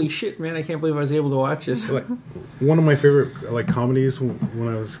you're like, holy shit, man, I can't believe I was able to watch this. like one of my favorite like comedies when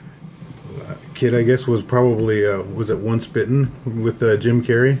I was a kid, I guess, was probably was it Once Bitten with Jim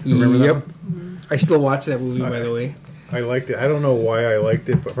Carrey? Remember that? Yep. I still watch that movie, by the way. I liked it. I don't know why I liked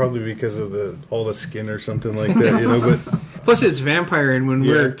it, but probably because of all the skin or something like that, you know. But plus, it's vampire, and when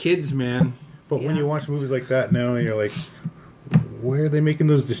we were kids, man. But when you watch movies like that now, you're like, why are they making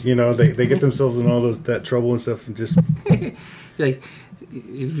those? You know, they get themselves in all that trouble and stuff, and just like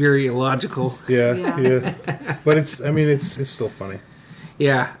very illogical. Yeah. But it's still funny.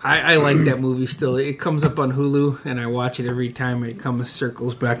 Yeah, I like that movie still. It comes up on Hulu, and I watch it every time it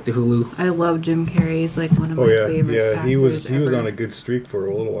circles back to Hulu. I love Jim Carrey. He's like one of my favorite actors he was ever. on a good streak for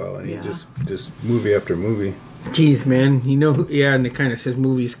a little while, and he just movie after movie. Jeez, man, and it kind of says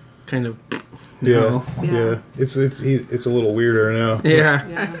movies kind of. Yeah. It's a little weirder now.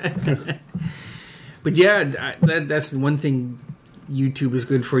 Yeah. But yeah, that's one thing YouTube is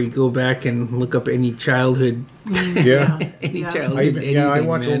good for. You go back and look up any childhood. Any childhood. I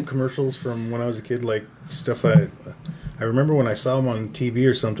watch old commercials from when I was a kid, like stuff I remember when I saw them on TV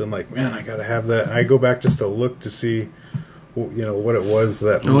or something. Like, man, I gotta have that. I go back just to look to see, what it was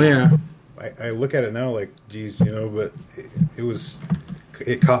that. Oh yeah. I look at it now like, geez, but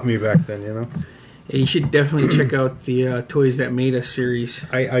it caught me back then, You should definitely check out the Toys That Made Us series.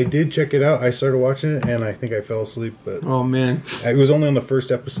 I did check it out. I started watching it, and I think I fell asleep. But oh, man. It was only on the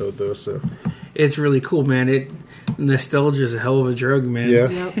first episode, though. So it's really cool, man. Nostalgia is a hell of a drug, man.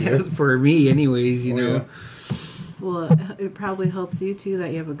 Yeah. For me, anyways, you know. Yeah. Well, it probably helps you, too,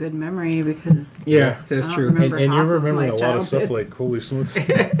 that you have a good memory, because... Yeah, that's true. And you're remembering a lot of stuff, like, holy smokes.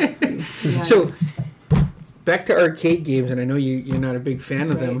 So, back to arcade games, and I know you're not a big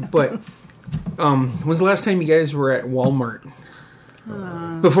fan of them, but... when's the last time you guys were at Walmart?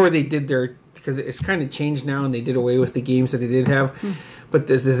 Before they did because it's kind of changed now, and they did away with the games that they did have. But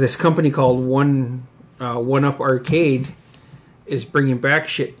this company called One Up Arcade is bringing back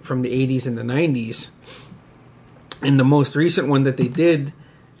shit from the 80s and the 90s. And the most recent one that they did,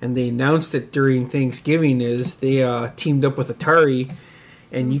 and they announced it during Thanksgiving, is they teamed up with Atari.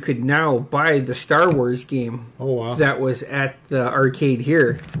 And you could now buy the Star Wars game that was at the arcade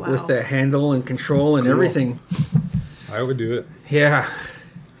here with the handle and control and everything. I would do it. Yeah.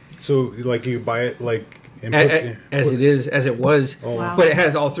 So, like, you buy it, like... as it was. Oh. Wow. But it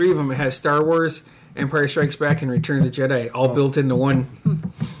has all three of them. It has Star Wars, Empire Strikes Back, and Return of the Jedi, all built into one.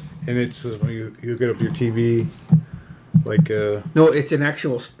 And it's... you get up your TV... Like no, it's an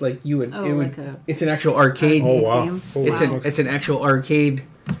actual it's an actual arcade. Oh wow! It's an actual arcade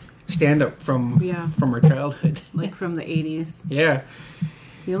stand up from our childhood, like from the 80s. Yeah.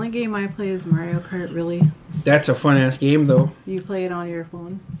 The only game I play is Mario Kart. Really. That's a fun ass game, though. You play it on your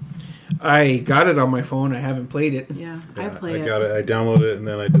phone? I got it on my phone. I haven't played it. Yeah, I play it. I got it. I downloaded it and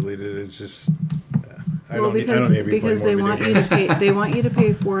then I deleted it. It's just. Because they want you to pay. They want you to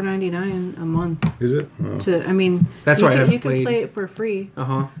pay $4.99 a month. Is it? Oh. That's why I haven't played. You can play it for free.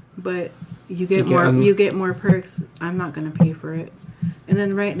 But you get You get more perks. I'm not going to pay for it. And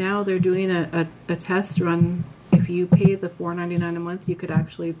then right now they're doing a test run. If you pay the $4.99 a month, you could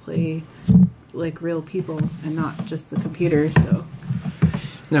actually play like real people and not just the computer. So.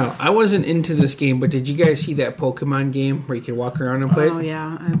 Now, I wasn't into this game, but did you guys see that Pokemon game where you could walk around and play it? Oh,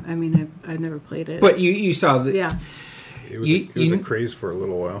 yeah. I've never played it. But you saw that. Yeah. It was a craze for a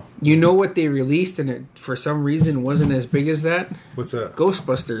little while. You know what they released, and it, for some reason, wasn't as big as that? What's that?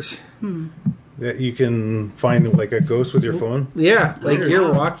 Ghostbusters. That you can find, like, a ghost with your phone? Yeah. Like,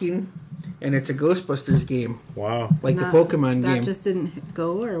 you're walking... And it's a Ghostbusters game. Wow. Like the Pokemon game. That just didn't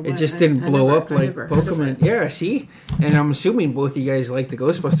go, or what? It just didn't blow up like Pokemon. Yeah, see? And I'm assuming both of you guys like the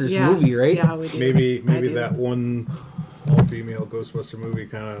Ghostbusters movie, right? Yeah, we do. Maybe that one all-female Ghostbuster movie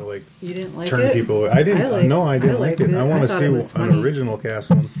kind of like you didn't like turned it? people away. I didn't like it. I want to see an original cast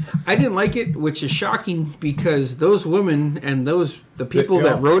one. I didn't like it, which is shocking because those women and the people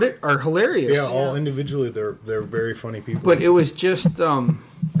that wrote it are hilarious. Yeah, all individually they're very funny people. But it was just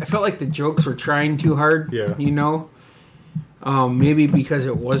I felt like the jokes were trying too hard. Yeah. You know? Maybe because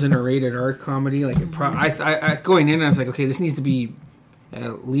it wasn't a rated R comedy. Like I going in, I was like, okay, this needs to be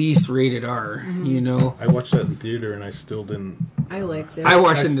at least rated R. You know. I watched that in theater, and I still didn't. I liked it. I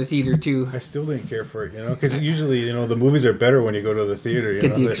watched it in the theater too. I still didn't care for it, because usually, the movies are better when you go to the theater.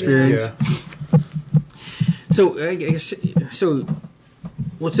 Get the experience. Yeah. So I guess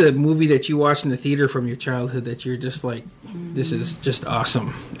what's a movie that you watched in the theater from your childhood that you're just like, this is just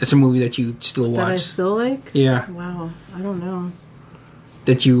awesome? It's a movie that you still watch. That I still like? Yeah. Wow. I don't know.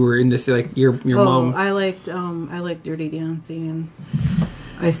 that you were into, like your mom? I liked Dirty Dancing, and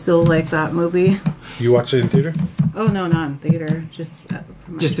I still like that movie. You watched it in theater? Oh no, not in theater. Just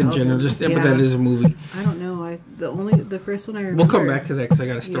in general. But that is a movie. I don't know. The first one I remember. We'll come back to that because I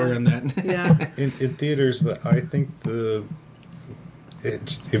got a story on that. Yeah. In theaters, I think the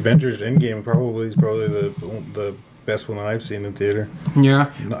Avengers Endgame probably is the best one I've seen in theater.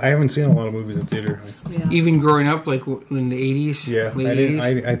 Yeah. I haven't seen a lot of movies in theater. Yeah. Even growing up, like in the 80s? Yeah. Late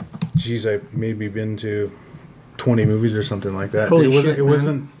 80s? I maybe been to 20 movies or something like that. Holy it shit,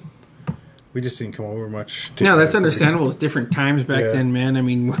 wasn't, we just didn't come over much. No, that's understandable. It's different times back then, man. I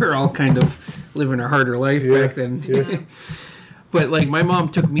mean, we're all kind of living a harder life back then. Yeah. But, like, my mom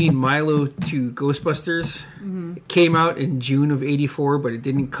took me and Milo to Ghostbusters. Mm-hmm. It came out in June of 84, but it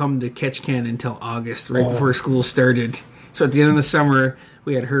didn't come to Ketchikan until August, right before school started. So at the end of the summer,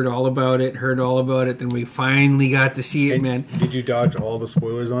 we had heard all about it. Then we finally got to see it, man. Did you dodge all the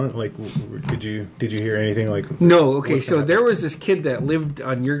spoilers on it? Like, did you hear anything like? No. Okay, so there was this kid that lived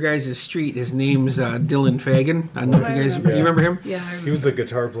on your guys' street. His name's Dylan Fagan. I don't know if you guys you remember him. Yeah, I remember. He was the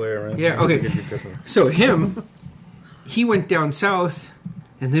guitar player, right? Yeah. Okay. So him, he went down south,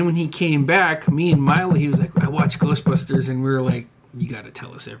 and then when he came back, me and Milo, he was like, "I watched Ghostbusters," and we were like, "You got to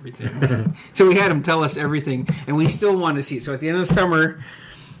tell us everything." So we had him tell us everything, and we still want to see it. So at the end of the summer,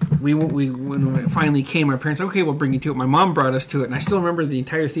 when it finally came, our parents, okay, we'll bring you to it. My mom brought us to it, and I still remember the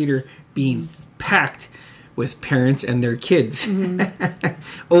entire theater being packed with parents and their kids. Mm-hmm.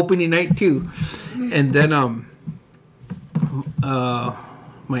 Opening night too, and then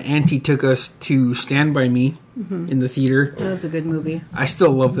my auntie took us to Stand By Me in the theater. That was a good movie. I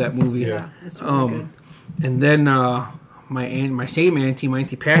still love that movie. Yeah, it's really good. And then my same auntie, my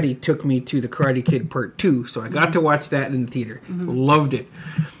Auntie Patty, took me to The Karate Kid Part 2. So I got to watch that in the theater. Loved it.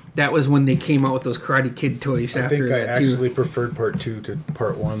 That was when they came out with those Karate Kid toys after that, I actually preferred Part 2 to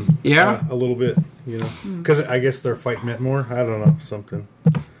Part 1. Yeah? A little bit, you know. Because I guess their fight meant more. I don't know, something.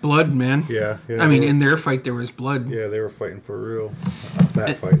 Blood, man. Yeah. I mean, in their fight, there was blood. Yeah, they were fighting for real.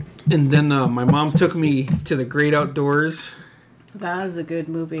 That fight. And then my mom took me to The Great Outdoors. That was a good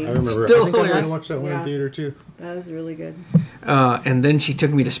movie. I remember. Still I think I watched that one in theater, too. That was really good. And then she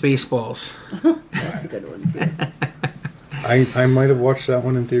took me to Spaceballs. That's a good one, too. I might have watched that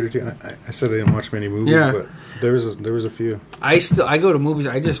one in theater too. I said I didn't watch many movies, but there was a few. I go to movies.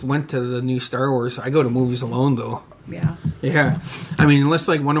 I just went to the new Star Wars. I go to movies alone though. Yeah. I mean, unless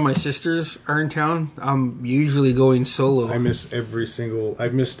like one of my sisters are in town, I'm usually going solo. I missed every single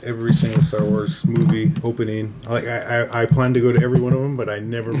Star Wars movie opening. Like I planned to go to every one of them, but I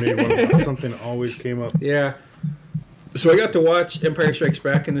never made one of them. Something always came up. Yeah. So I got to watch Empire Strikes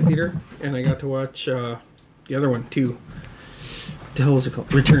Back in the theater, and I got to watch the other one too. What the hell is it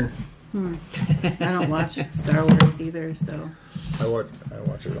called? Return. I don't watch Star Wars either, so I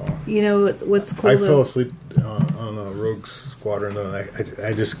watch it all. You know what's cool? I fell asleep on Rogue Squadron, and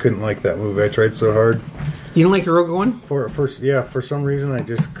I just couldn't like that movie. I tried so hard. You don't like the Rogue One? For some reason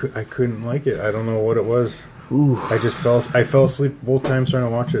I couldn't like it. I don't know what it was. Ooh. I fell asleep both times trying to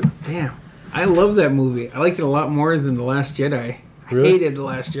watch it. Damn. I love that movie. I liked it a lot more than The Last Jedi. Really? I hated The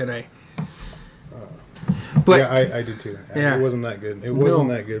Last Jedi. But yeah, I did too. Yeah. It wasn't that good. It wasn't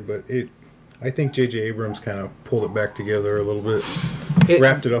that good, but I think J.J. Abrams kind of pulled it back together a little bit.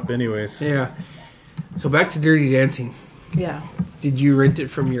 Wrapped it up anyways. Yeah. So back to Dirty Dancing. Yeah. Did you rent it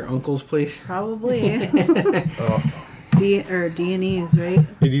from your uncle's place? Probably. D&E's, right?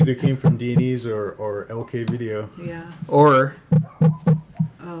 It either came from D&E's or LK Video. Yeah. Or...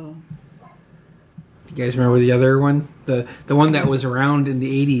 Oh. You guys remember the other one? The one that was around in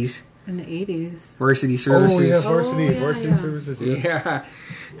the 80s. In the 80s. Varsity Services. Oh, yeah, Varsity Services. Yes. Yeah.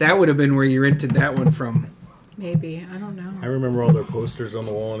 That would have been where you rented that one from. Maybe. I don't know. I remember all their posters on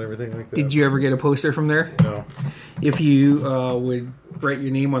the wall and everything like that. Did you ever get a poster from there? No. If you would write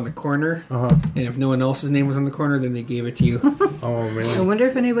your name on the corner, and if no one else's name was on the corner, then they gave it to you. Oh, man. I wonder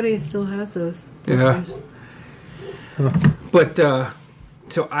if anybody still has those posters. Yeah. But,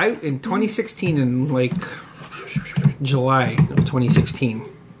 so in 2016, in like July of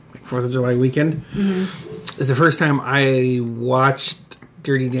 2016, 4th of July weekend, is the first time I watched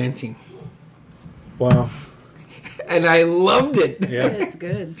Dirty Dancing. Wow. And I loved it. Yeah, it's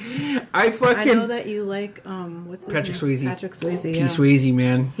good. I know that you like what's his Patrick name? Swayze. Patrick Swayze. P. Swayze,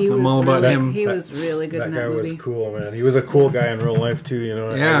 man. I'm all about him. He was really good in that movie. That guy was cool, man. He was a cool guy in real life too. You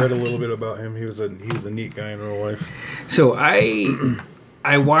know, Yeah. I read a little bit about him. He was a neat guy in real life. So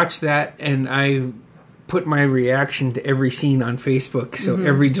I watched that and I put my reaction to every scene on Facebook. So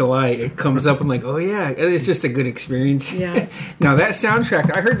every July it comes up. I'm like, oh yeah, it's just a good experience. Yeah. Now that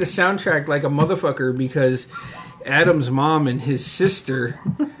soundtrack, I heard the soundtrack like a motherfucker because Adam's mom and his sister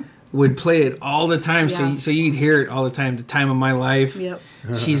would play it all the time. Yeah. So you'd hear it all the time. The Time of My Life. Yep.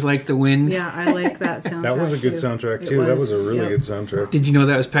 She's Like the Wind. Yeah, I like that soundtrack. That was a good soundtrack too. That was a really good soundtrack. Did you know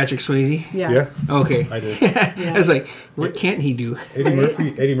that was Patrick Swayze? Yeah. Okay. I did. I was like, what can't he do?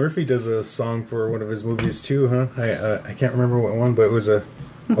 Eddie Murphy does a song for one of his movies too, huh? I can't remember what one, but it was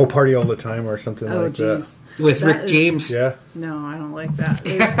Party All the Time or something like that. With Rick James. Yeah. No, I don't like that.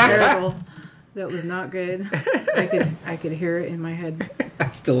 It was terrible. That was not good. I could hear it in my head. I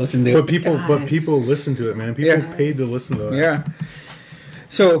still listen to it. But people listen to it, man. People paid to listen to it. Yeah.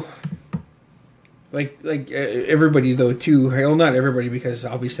 So, like everybody though too. Well, not everybody, because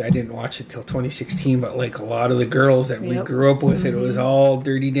obviously I didn't watch it till 2016. But like a lot of the girls that we grew up with, it was all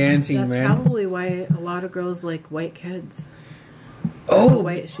Dirty Dancing, That's man. That's probably why a lot of girls like white kids. Oh,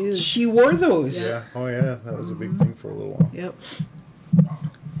 white shoes. She wore those. Yeah. Oh yeah, that was a big thing for a little while. Yep.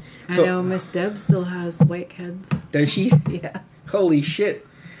 So, I know Miss Deb still has white kids. Does she? Yeah. Holy shit.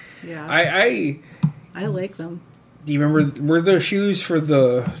 Yeah. I like them. Do you remember, were there shoes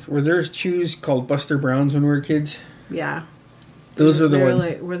called Buster Browns when we were kids? Yeah. Those were the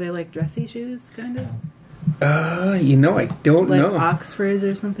ones. Were they like dressy shoes, kind of? I don't know. Like Oxfords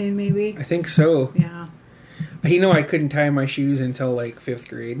or something, maybe? I think so. Yeah. I couldn't tie my shoes until like 5th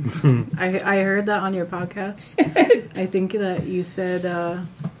grade. I heard that on your podcast. I think that you said...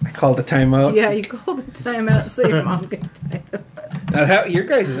 I called a timeout. Yeah, you called a timeout so your mom could tie them. Now, your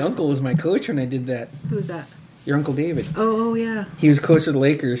guys' uncle was my coach when I did that. Who's that? Your Uncle David. Oh, yeah. He was coach of the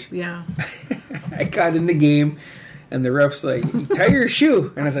Lakers. Yeah. I got in the game, and the ref's like, tie your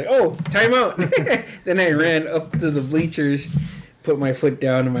shoe. And I was like, oh, timeout. Then I ran up to the bleachers, put my foot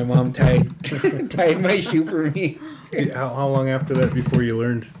down, and my mom tied my shoe for me. How long after that before you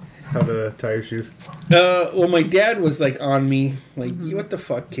learned how to tie your shoes? Well, my dad was like on me, like, what the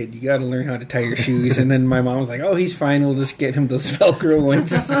fuck, kid? You got to learn how to tie your shoes. And then my mom was like, oh, he's fine. We'll just get him those Velcro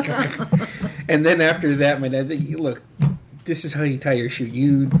ones. And then after that, my dad said, look, this is how you tie your shoe.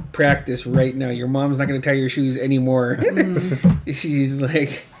 You practice right now. Your mom's not going to tie your shoes anymore. She's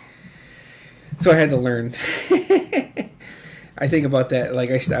like, so I had to learn. I think about that. Like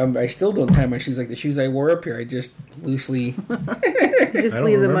I still don't tie my shoes like the shoes I wore up here. I just loosely just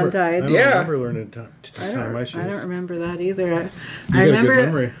leave them untied. I don't remember learning to tie my shoes. I don't remember that either. I remember. Good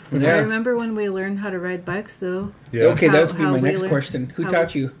memory. I remember when we learned how to ride bikes, though. Yeah. Okay, that was my next question. Who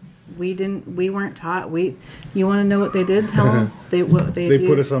taught you? We didn't. We weren't taught. You want to know what they did? Tell them. They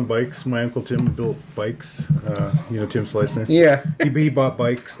put us on bikes. My Uncle Tim built bikes. Tim Slicer. Yeah. He bought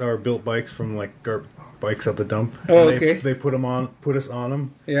bikes or built bikes from like bikes at the dump. Oh, okay. They put us on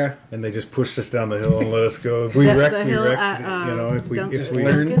them. Yeah. And they just pushed us down the hill and let us go. If we wrecked. If we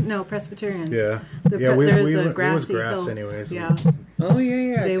learned. No, Presbyterian. Yeah. It was grass hill. anyways. Yeah. Oh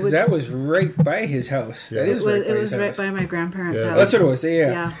yeah. Because that was right by his house. Yeah. It was right by my grandparents' house. That's what it was.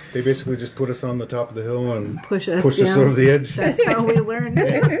 Yeah. They basically just put us on the top of the hill and pushed us over the edge. That's how we learned.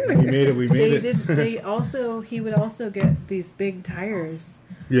 We made it. He would also get these big tires.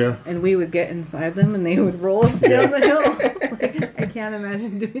 Yeah. And we would get inside them and they would roll us down the hill. I can't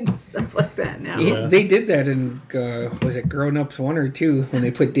imagine doing stuff like that now. They did that in, was it Grown Ups 1 or 2 when they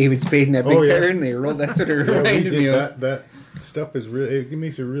put David Spade in that big tire and they rolled. That's what it reminded me of. That stuff is really, it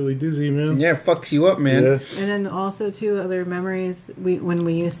makes you really dizzy, man. Yeah, it fucks you up, man. Yeah. And then also, too, other memories, when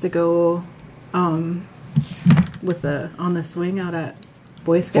we used to go on the swing out at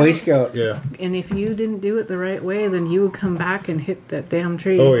Boy Scout. Yeah. And if you didn't do it the right way, then you would come back and hit that damn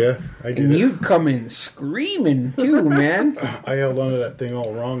tree. Oh, yeah. I did. And you'd come in screaming, too, man. I held onto that thing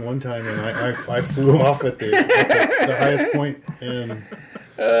all wrong one time, and I flew off at the highest point, and...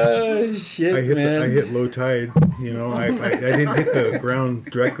 Oh, shit, I hit low tide, I didn't hit the ground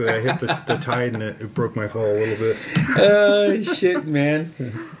directly. I hit the tide, and it broke my fall a little bit. Oh, shit, man.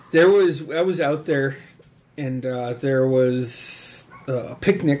 I was out there, and there was... a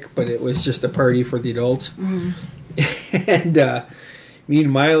picnic, but it was just a party for the adults. And me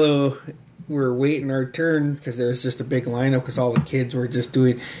and Milo were waiting our turn because there was just a big lineup because all the kids were just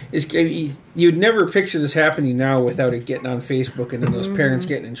doing. You'd never picture this happening now without it getting on Facebook and then those parents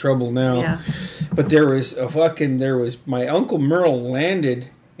getting in trouble now. Yeah. But there was my Uncle Merle landed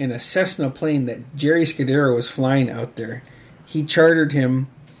in a Cessna plane that Jerry Scudero was flying out there. He chartered him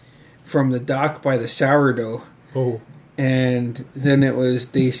from the dock by the Sourdough. Oh. And then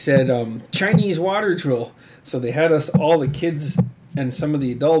they said Chinese water drill. So they had us, all the kids and some of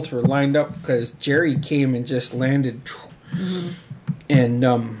the adults were lined up because Jerry came and just landed. And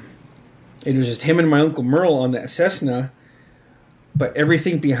it was just him and my Uncle Merle on that Cessna. But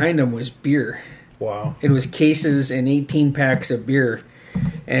everything behind him was beer. Wow. It was cases and 18 packs of beer.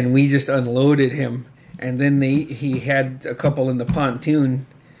 And we just unloaded him. And then he had a couple in the pontoon,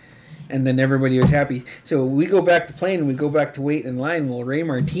 and then everybody was happy. So we go back to playing, and we go back to wait in line. Well, Ray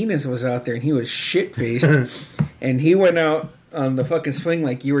Martinez was out there, and he was shit-faced. And he went out on the fucking swing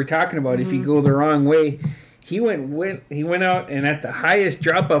like you were talking about. If you go the wrong way, he went out, and at the highest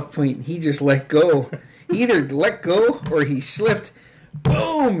drop-off point, he just let go. He either let go or he slipped.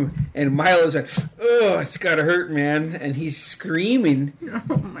 Boom! And Milo's like, oh, it's gotta hurt, man. And he's screaming.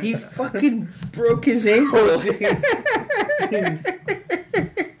 Oh he God. Fucking broke his ankle.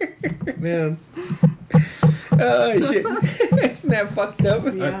 Man. Oh, shit. Isn't that fucked up?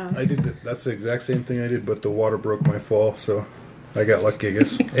 Yeah. I did that's the exact same thing I did, but the water broke my fall, so I got lucky, I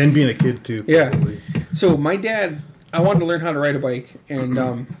guess. And being a kid, too. Probably. Yeah. So my dad, I wanted to learn how to ride a bike.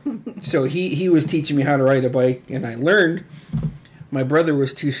 And so he was teaching me how to ride a bike, and I learned. My brother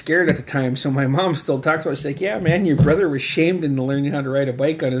was too scared at the time, so my mom still talks about it. She's like, yeah, man, your brother was shamed into learning how to ride a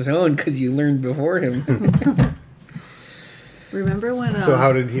bike on his own because you learned before him. Remember when... So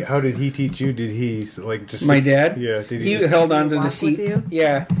how did he teach you? Did he, like, just... My dad? Yeah. Did he held onto the seat. With you?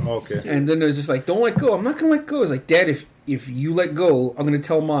 Yeah. Oh, okay. And then it was just like, don't let go. I'm not going to let go. It's like, Dad, if you let go, I'm going to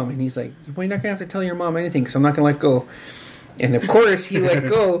tell Mom. And he's like, well, you're not going to have to tell your mom anything because I'm not going to let go. And, of course, he let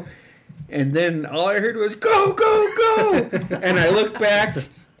go. And then all I heard was, go, go, go! And I looked back,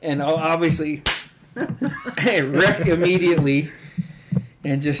 and obviously, I wrecked immediately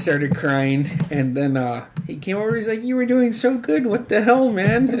and just started crying. And then he came over, he's like, you were doing so good. What the hell,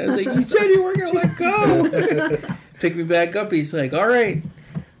 man? And I was like, you said you weren't going to let go. Picked me back up. He's like, all right,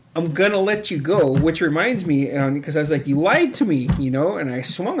 I'm going to let you go. Which reminds me, because I was like, you lied to me, and I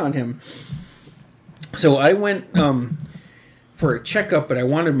swung on him. So I went... for a checkup, but I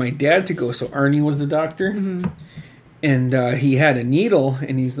wanted my dad to go, so Arnie was the doctor. Mm-hmm. And he had a needle,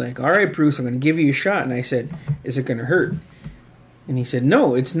 and he's like, all right, Bruce, I'm going to give you a shot. And I said, is it going to hurt? And he said,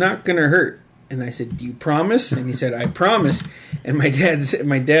 no, it's not going to hurt. And I said, do you promise? And he said, I promise. And my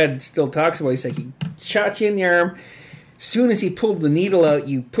dad still talks about it. He's like, he shot you in the arm. As soon as he pulled the needle out,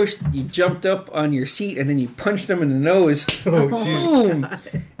 you jumped up on your seat, and then you punched him in the nose. Oh, boom!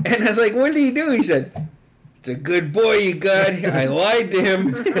 And I was like, what did he do? He said, it's a good boy you got. I lied to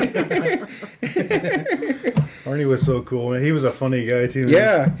him. Arnie was so cool, man. He was a funny guy, too. Man.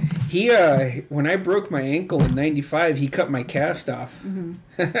 Yeah. He, when I broke my ankle in 95, he cut my cast off. Mm-hmm.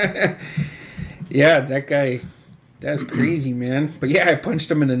 Yeah, that guy, that's crazy, man. But yeah, I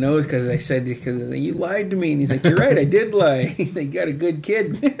punched him in the nose because you lied to me. And he's like, you're right, I did lie. He's like, you got a good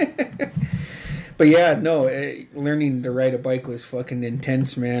kid. But yeah, no, learning to ride a bike was fucking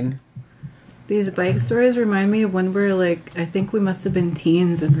intense, man. These bike stories remind me of when we were like, I think we must have been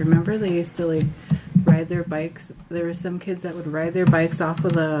teens, and remember they used to like ride their bikes. There were some kids that would ride their bikes off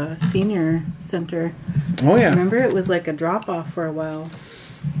of the senior center. Oh yeah. Remember it was like a drop off for a while.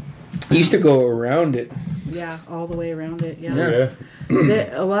 You used to go around it. Yeah, all the way around it. Yeah.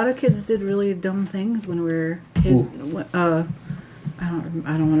 A lot of kids did really dumb things when we were kids. I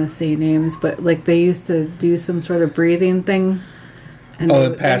don't want to say names, but like they used to do some sort of breathing thing. And they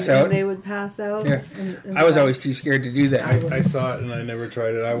would pass out? And they would pass out. Yeah. I was always too scared to do that. I saw it and I never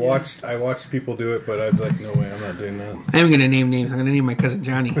tried it. I watched people do it, but I was like, no way, I'm not doing that. I'm going to name names. I'm going to name my cousin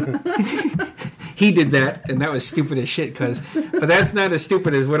Johnny. He did that, and that was stupid as shit. But that's not as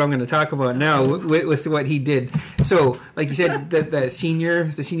stupid as what I'm going to talk about now with what he did. So, like you said, the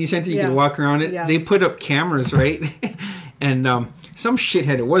senior center, you could walk around it. Yeah. They put up cameras, right? And some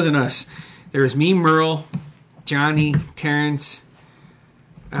shithead, it wasn't us. There was me, Merle, Johnny, Terrence,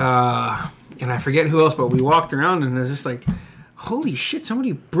 and I forget who else, but we walked around and it was just like, holy shit,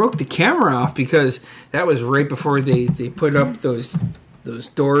 somebody broke the camera off, because that was right before they put up those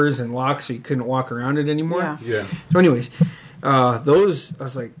doors and locks so you couldn't walk around it anymore. Yeah. So anyways, those, I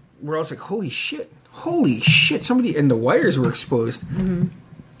was like, we're all like, holy shit, somebody, and the wires were exposed. Mm-hmm.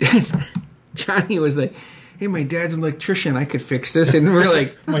 Johnny was like, hey, my dad's an electrician, I could fix this. And we're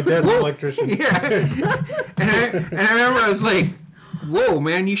like, my dad's an electrician. Yeah. and I remember I was like, whoa,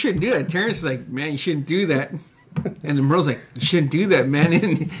 man, you shouldn't do that. Terrence is like, man, you shouldn't do that. And then Merle's like, you shouldn't do that, man.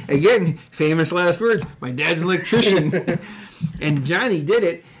 And again, famous last words, my dad's an electrician. And Johnny did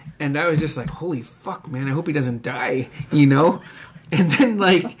it. And I was just like, holy fuck, man, I hope he doesn't die, And then,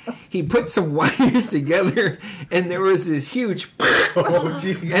 like, he put some wires together, and there was this huge... Oh,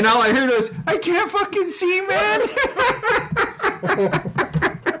 geez. And all I heard was, I can't fucking see, man!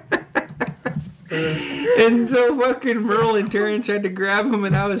 And so fucking Merle and Terrence had to grab him,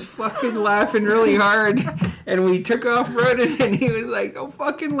 and I was fucking laughing really hard. And we took off running, and he was like, don't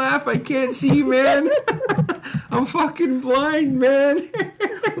fucking laugh, I can't see, man! I'm fucking blind, man!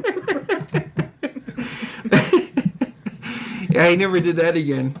 Yeah, I never did that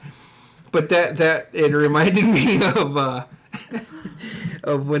again. But that it reminded me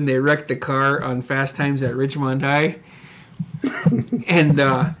of when they wrecked the car on Fast Times at Ridgemont High. And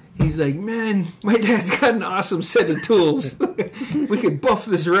he's like, man, my dad's got an awesome set of tools. We could buff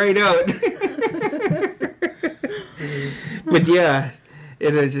this right out. But yeah,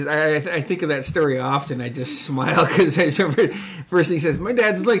 it is just, I think of that story often. I just smile because I remember first thing he says, my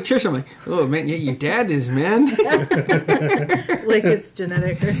dad's like Trish. I'm like, oh man, yeah, your dad is, man. Like it's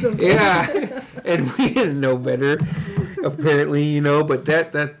genetic or something. Yeah, and we didn't know better, apparently, you know. But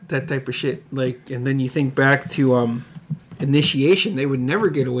that type of shit, like, and then you think back to initiation. They would never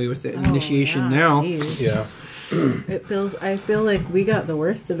get away with it. Initiation now. Geez. Yeah. I feel like we got the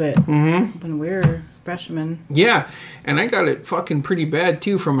worst of it when we were freshmen. Yeah, and I got it fucking pretty bad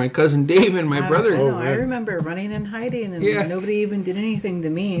too from my cousin Dave and my brother. I know. I remember running and hiding, and nobody even did anything to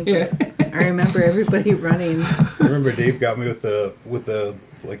me. Yeah. I remember everybody running. I remember Dave got me with a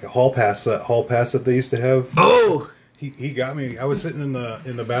like a hall pass, that hall pass that they used to have. Oh. He got me. I was sitting in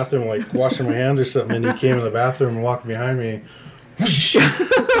the bathroom like washing my hands or something, and he came in the bathroom and walked behind me,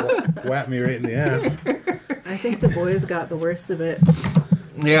 whacked me right in the ass. I think the boys got the worst of it.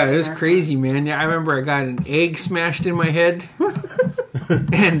 Yeah, it was crazy, man. Yeah, I remember I got an egg smashed in my head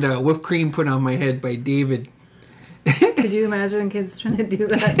and whipped cream put on my head by David. Could you imagine kids trying to do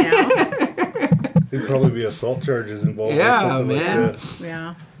that now? There'd probably be assault charges involved. Yeah, or something man. Like that.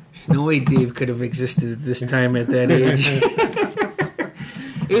 Yeah. There's no way Dave could have existed at this time at that age.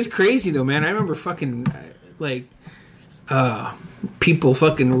 It was crazy, though, man. I remember fucking, like, people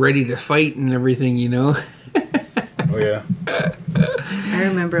fucking ready to fight and everything, you know? Oh, yeah. I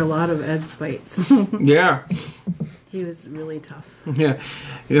remember a lot of Ed's fights. Yeah. He was really tough. Yeah.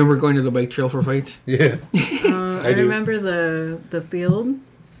 You remember going to the bike trail for fights? Yeah. I remember the field.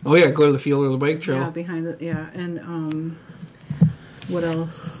 Oh, yeah. Go to the field or the bike trail. Yeah, behind it. Yeah. And what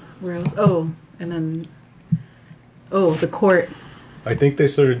else? Where else? Oh, and then... Oh, the court. I think they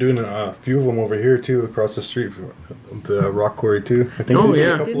started doing a few of them over here, too, across the street from the rock quarry, too. I think Oh, they did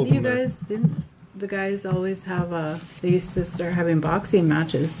yeah. a couple Didn't of them you there. guys... Didn't the guys always have they used to start having boxing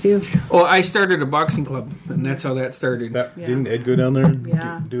matches, too? Oh, I started a boxing club, and that's how that started. Yeah. Didn't Ed go down there and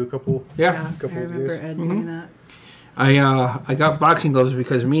Yeah. do a couple? Yeah. couple I of remember years. Ed doing that. I got boxing gloves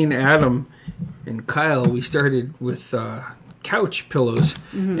because me and Adam and Kyle, we started with couch pillows,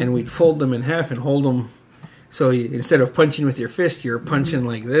 and we'd fold them in half and hold them. So instead of punching with your fist, you're punching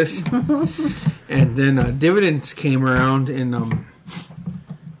like this. And then dividends came around in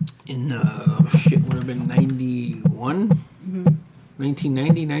would have been 91,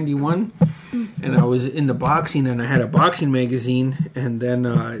 1990, 91. And I was into boxing, and I had a boxing magazine, and then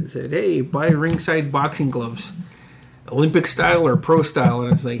it said, hey, buy ringside boxing gloves. Olympic style or pro style.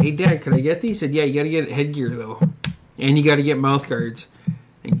 And it's like, hey, Dad, can I get these? He said, yeah, you got to get headgear, though. And you got to get mouth guards.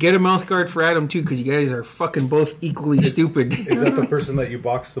 And get a mouth guard for Adam, too, because you guys are fucking both equally stupid. Is that the person that you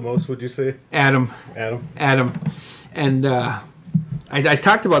box the most, would you say? Adam. Adam. And I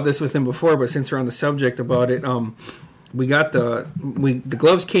talked about this with him before, but since we're on the subject about it, we got the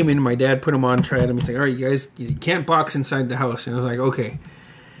gloves came in, my dad put them on, tried them. He's like, all right, you guys, you can't box inside the house. And I was like, okay.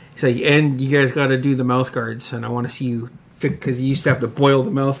 He's like, and you guys got to do the mouth guards, and I want to see you fit, because you used to have to boil the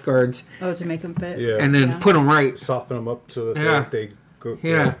mouth guards. Oh, to make them fit? Yeah. And then put them right. Soften them up so that they go.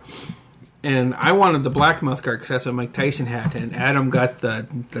 Yeah. And I wanted the black mouth guard because that's what Mike Tyson had. And Adam got the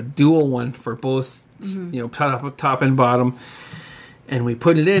dual one for both, top and bottom. And we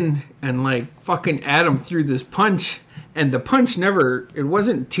put it in, and like fucking Adam threw this punch. And the punch it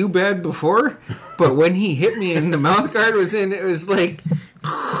wasn't too bad before. But when he hit me and the mouth guard was in, it was like,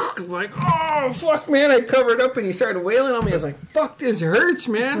 oh, fuck, man. I covered up and he started wailing on me. I was like, fuck, this hurts,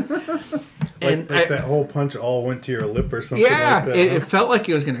 man. Like that whole punch all went to your lip or something yeah, like that. it felt like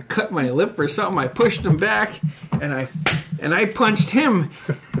it was going to cut my lip or something. I pushed him back, and I punched him,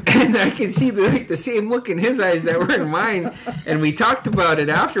 and I could see the same look in his eyes that were in mine. And we talked about it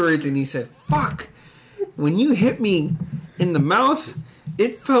afterwards, and he said, fuck, when you hit me in the mouth,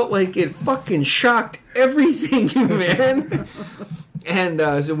 it felt like it fucking shocked everything, man. And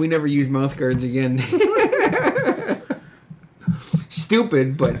so we never used mouth guards again.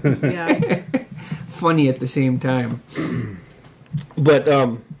 Stupid, but funny at the same time. But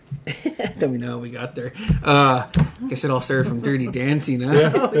let me know how we got there. Guess it all started from Dirty Dancing, huh?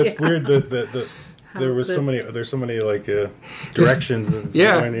 Yeah, that's weird. There's so many like directions.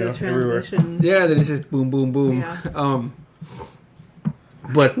 Everywhere. Yeah, that is just boom, boom, boom. Yeah.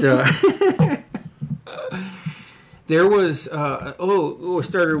 But there was it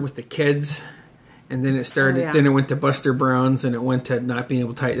started with the kids. And then it started. Then it went to Buster Brown's, and it went to not being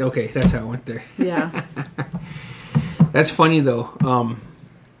able to tie. Okay, that's how it went there. Yeah. That's funny though.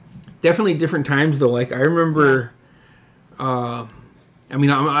 definitely different times though. Like I remember, I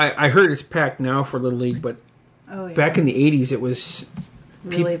heard it's packed now for Little League, but back in the 80s it was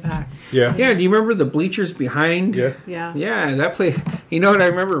really packed. Yeah. Yeah, do you remember the bleachers behind? Yeah. Yeah, that place. You know what I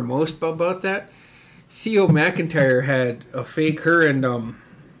remember most about that? Theo McIntyre had a fake, her and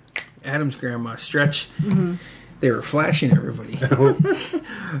Adam's grandma, Stretch. Mm-hmm. They were flashing everybody.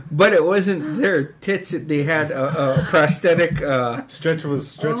 But it wasn't their tits. They had a prosthetic. Stretch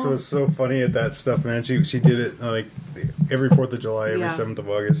was so funny at that stuff, man. She did it like every 4th of July, every 7th of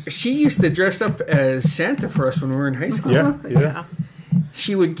August. She used to dress up as Santa for us when we were in high school. Yeah.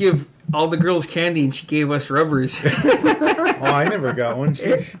 She would give all the girls candy and she gave us rubbers. Oh, I never got one.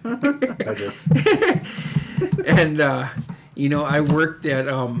 I did. And, I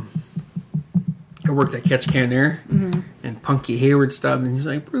worked at Catch Can Air, and Punky Hayward stopped and he's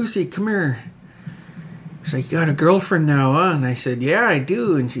like, Brucey, come here. She's like, you got a girlfriend now, huh? And I said, yeah, I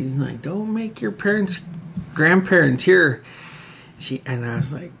do. And she's like, don't make your grandparents here. And I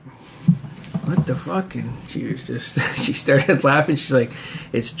was like, what the fuck? And she was she started laughing. She's like,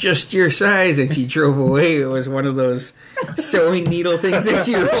 it's just your size. And she drove away. It was one of those sewing needle things that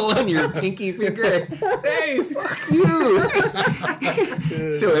you roll on your pinky finger. Hey, fuck you.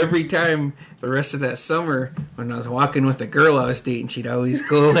 So every time the rest of that summer, when I was walking with the girl I was dating, she'd always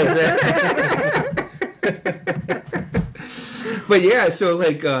go like that. But yeah, so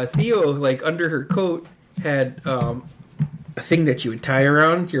like Theo, like under her coat, had a thing that you would tie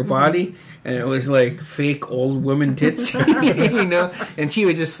around your body. And it was like fake old woman tits, and she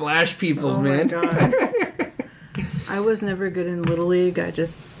would just flash people, man. My God. I was never good in Little League. I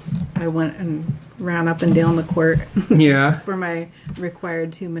went and ran up and down the court. Yeah. For my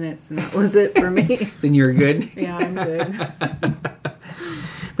required 2 minutes, and that was it for me. Then you were good? Yeah, I'm good.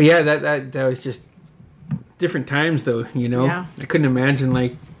 But yeah, that was just different times, though, Yeah. I couldn't imagine,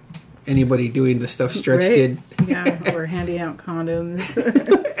 like, anybody doing the stuff Stretch did. Yeah, or handing out condoms.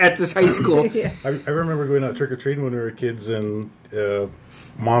 At this high school. Yeah. I remember going out trick-or-treating when we were kids and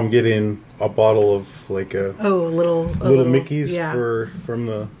Mom getting a bottle of like little Mickeys from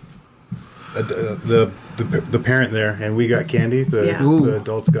the parent there, and we got candy. The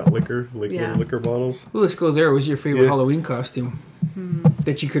adults got liquor, little liquor bottles. Well, let's go there. What was your favorite Halloween costume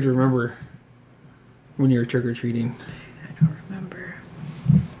that you could remember when you were trick-or-treating? I don't remember.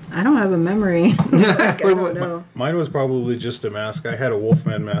 I don't have a memory. I don't know. Mine was probably just a mask. I had a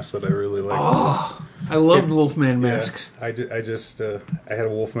Wolfman mask that I really liked. Oh, I loved Wolfman masks. I had a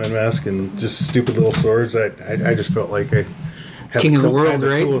Wolfman mask and just stupid little swords. I just felt like I had King of the world,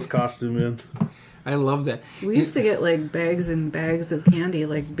 right? Coolest costume in. I love that. We used to get like bags and bags of candy,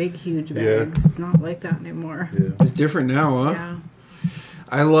 like big, huge bags. It's not like that anymore. Yeah. It's different now, huh? Yeah.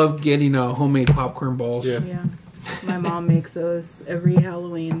 I loved getting homemade popcorn balls. Yeah. My mom makes those every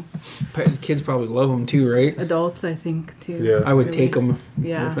Halloween. Kids probably love them too, right? Adults, I think, too. Yeah. I would take them.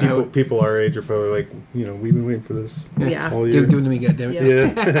 Yeah. People our age are probably like, we've been waiting for this. Yeah. All year. Give them to me, goddammit.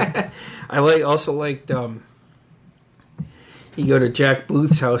 Yeah. I also liked, you go to Jack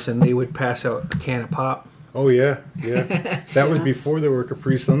Booth's house and they would pass out a can of pop. Oh, yeah. That was before there were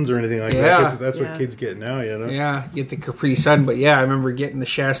Capri Suns or anything like that. That's what kids get now, Yeah, get the Capri Sun. But yeah, I remember getting the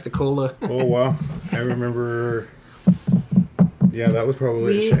Shasta Cola. Oh, wow. I remember... Yeah, that was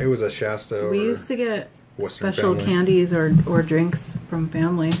probably... it was a Shasta. We used to get Western special family. Candies or drinks from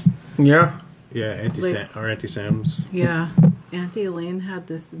family. Yeah. Yeah, Auntie Sam's. Yeah. Auntie Elaine had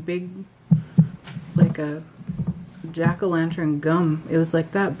this big, like a jack-o'-lantern gum. It was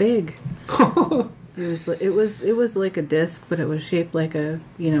like that big. It was like a disc, but it was shaped like a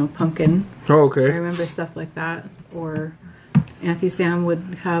pumpkin. Oh, okay. I remember stuff like that. Or Auntie Sam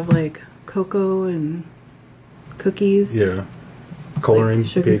would have like cocoa and cookies. Yeah, coloring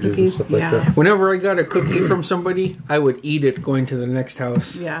like pages cookies. and stuff like that. Whenever I got a cookie from somebody, I would eat it going to the next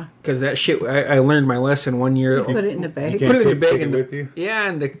house. Yeah, because that shit. I learned my lesson one year. You put it in a bag. Put it in a bag with you. Yeah,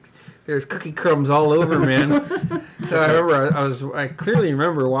 and there's cookie crumbs all over, man. So I remember I clearly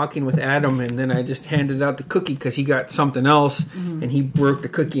remember walking with Adam, and then I just handed out the cookie because he got something else, and he broke the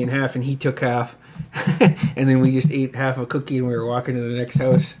cookie in half, and he took half, and then we just ate half a cookie, and we were walking to the next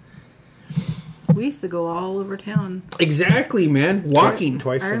house. We used to go all over town. Exactly, man. Walking.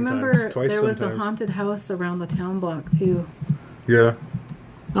 Twice. I remember there was a haunted house around the town block too. Yeah.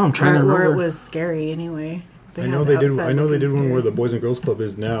 Oh, I'm trying to remember. Where it was scary anyway. I know they did one where the Boys and Girls Club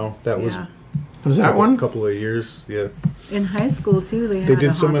is now. That was that one? A couple of years, yeah. In high school too, they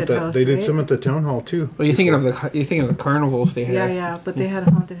did some at the house, did some at the town hall too. Well, you're thinking of the carnivals they had. Yeah, but they had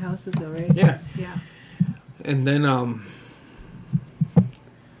haunted houses though, right? Yeah. Yeah. And then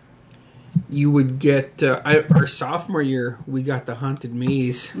you would get our sophomore year. We got the haunted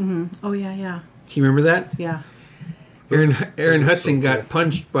maze. Mm-hmm. Oh yeah. Do you remember that? Yeah. Aaron Hudson got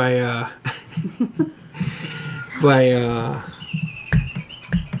punched by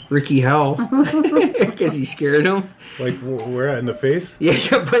Ricky Howell because he scared him. Like where at, in the face? Yeah, he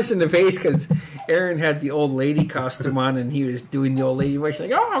got punched in the face because Aaron had the old lady costume on and he was doing the old lady voice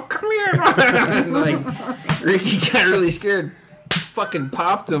like, "Oh, come here!" And like Ricky got really scared, fucking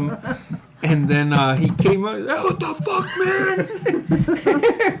popped him, and then he came out. Oh, what the fuck, man!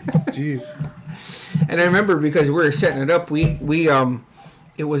 Jeez. And I remember because we were setting it up, we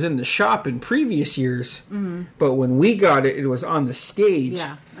it was in the shop in previous years, but when we got it, it was on the stage.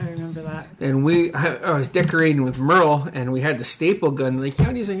 Yeah, I remember that. And I was decorating with Merle, and we had the staple gun. Like, you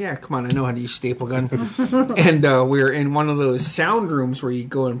know, he's like, "Yeah, come on, I know how to use staple gun." And we were in one of those sound rooms where you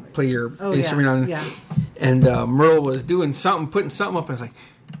go and play your instrument on. Yeah. And Merle was doing something, putting something up. I was like,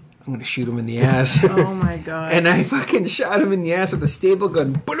 "I'm going to shoot him in the ass." Oh my god. And I fucking shot him in the ass with the staple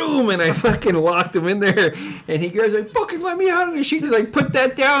gun. Boom! And I fucking locked him in there. And he goes like, "Fucking let me out." And she was like, "Put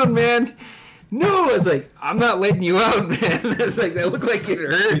that down, man." No, I was like, "I'm not letting you out, man." I was like, that looked like it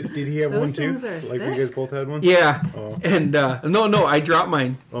hurt. Did he have one too? Like thick. you guys both had one? Yeah. Oh. And no, I dropped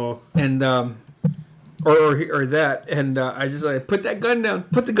mine. Oh. And or that, and I just like, "Put that gun down.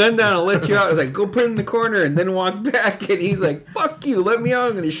 Put the gun down. I'll let you out." I was like, "Go put it in the corner," and then walk back. And he's like, "Fuck you. Let me out.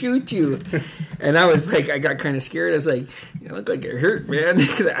 I'm gonna shoot you." And I was like, I got kind of scared. I was like, "You look like it hurt, man,"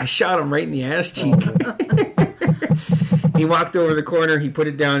 because I shot him right in the ass cheek. He walked over the corner. He put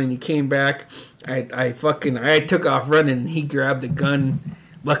it down, and he came back. I took off running. And he grabbed the gun.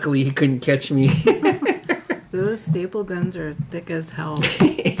 Luckily, he couldn't catch me. Those staple guns are thick as hell.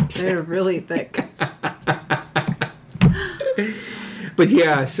 They're really thick. But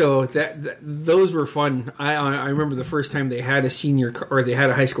yeah, so those were fun. I remember the first time they had a they had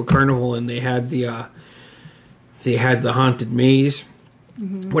a high school carnival, and they had the haunted maze.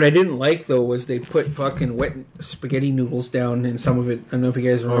 Mm-hmm. What I didn't like though was they put fucking wet spaghetti noodles down in some of it. I don't know if you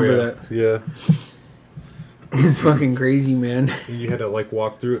guys remember that. Yeah. It's fucking crazy, man. You had to like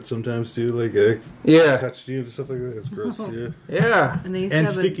walk through it sometimes too, like touched you and stuff like that. It's gross. Yeah. Yeah. And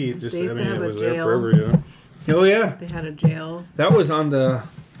sticky. Just it was there jail. forever. You know. Oh yeah. They had a jail. That was on the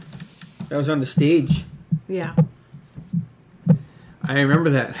stage. Yeah. I remember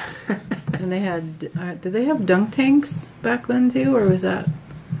that. And they had. Did they have dunk tanks back then too, or was that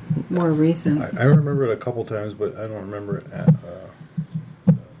more recent? I remember it a couple times, but I don't remember it at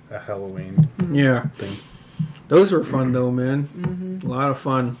a Halloween. Yeah. Thing. Those were fun though, man. Mm-hmm. A lot of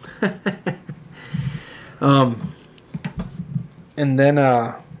fun. And then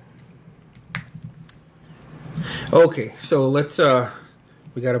okay, so let's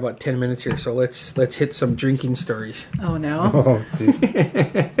we got about 10 minutes here, so let's hit some drinking stories. Oh no. Oh,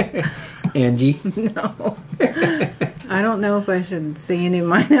 Angie. No. I don't know if I should say any of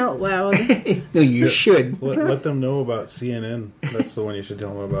mine out loud. No, you should. Let them know about CNN. That's the one you should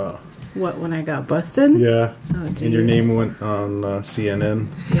tell them about. What, when I got busted? Yeah. Oh, geez. And your name went on CNN.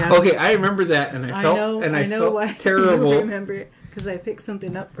 Yeah. Okay, I remember that, and I felt why terrible. I remember it because I picked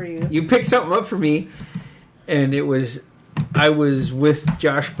something up for you. You picked something up for me, and I was with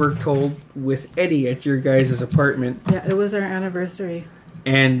Josh Berchtold with Eddie at your guys' apartment. Yeah, it was our anniversary.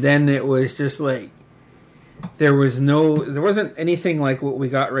 And then it was just like, there wasn't anything like what we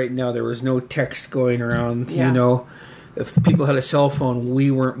got right now. There was no text going around, you know. If people had a cell phone,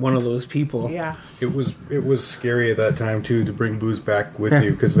 we weren't one of those people. Yeah. It was scary at that time too to bring booze back with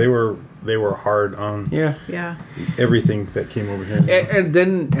you because they were hard on everything that came over here. And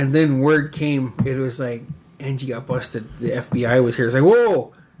then word came. It was like, Angie got busted. The FBI was here. It's like,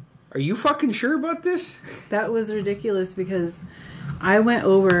 whoa, are you fucking sure about this? That was ridiculous because I went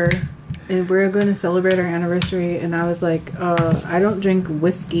over and we were going to celebrate our anniversary, and I was like, I don't drink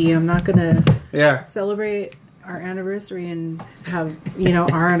whiskey. I'm not going to celebrate our anniversary and have,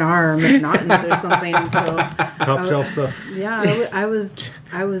 R&R or McNaughton's or something. So top shelf stuff. Yeah, I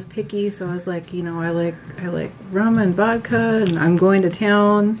was picky, so I was like, I like rum and vodka, and I'm going to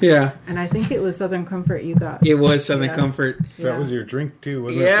town. Yeah. And I think it was Southern Comfort you got. It was Southern Comfort. That was your drink too,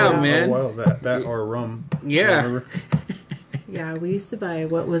 wasn't it? Yeah, man. For a while, that or rum. Yeah. Yeah, we used to buy,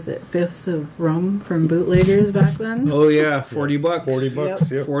 what was it, fifths of rum from bootleggers back then? Oh, yeah, $40.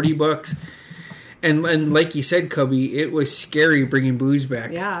 $40, yep. $40. And like you said, Cubby, it was scary bringing booze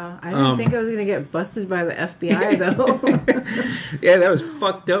back. Yeah, I didn't think I was going to get busted by the FBI, though. Yeah, that was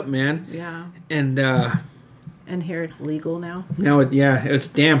fucked up, man. Yeah. And And here it's legal now. Now, it's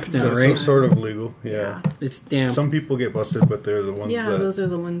damp now, so, right? So sort of legal, yeah. It's damp. Some people get busted, but they're the ones that those are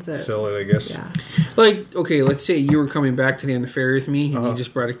the ones that sell it, I guess. Yeah. Like, okay, let's say you were coming back today on the ferry with me, and you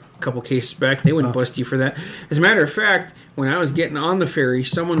just brought a couple cases back. They wouldn't bust you for that. As a matter of fact, when I was getting on the ferry,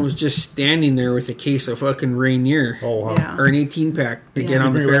 someone was just standing there with a case of fucking Rainier. Oh, wow. Yeah. Or an 18-pack to get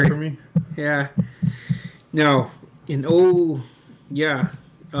on the Bring it ferry. back for me? Yeah. No. And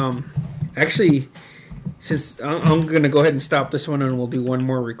actually, since I'm going to go ahead and stop this one and we'll do one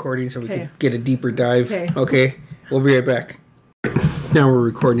more recording so we can get a deeper dive. Okay. We'll be right back. Now we're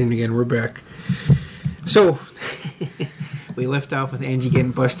recording again. We're back. So, we left off with Angie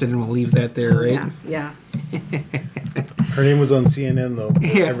getting busted and we'll leave that there, right? Yeah. Her name was on CNN, though,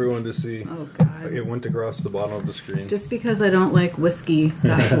 for everyone to see. Oh, God. It went across the bottom of the screen. Just because I don't like whiskey,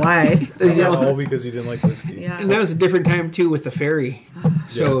 that's why. All because you didn't like whiskey. Yeah. And that was a different time, too, with the ferry.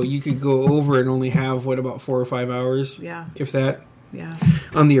 So you could go over and only have, about 4 or 5 hours? Yeah. If that? Yeah.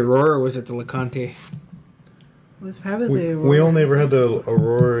 On the Aurora, or was it the LeConte? It was probably the Aurora. We only ever had the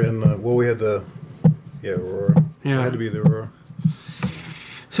Aurora and the... Well, we had the... Yeah, Aurora. Yeah. It had to be the Aurora.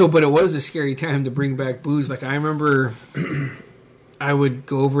 So, but it was a scary time to bring back booze. Like, I remember I would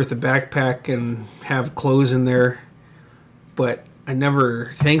go over with a backpack and have clothes in there, but I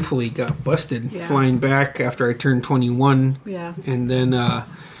never, thankfully, got busted flying back after I turned 21. Yeah. And then,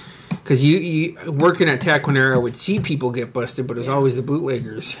 because you working at Taquanera, I would see people get busted, but it was always the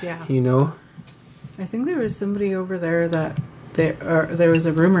bootleggers. Yeah. You know? I think there was somebody over there that... There was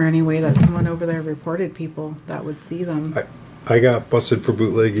a rumor anyway that someone over there reported people that would see them. I got busted for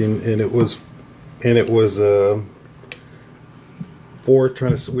bootlegging, and it was for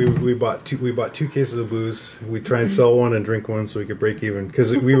trying to. We bought two cases of booze. We try and sell one and drink one so we could break even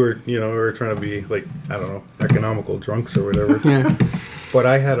because we were trying to be like, I don't know, economical drunks or whatever. Yeah. But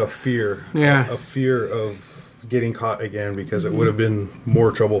I had a fear of getting caught again because it would have been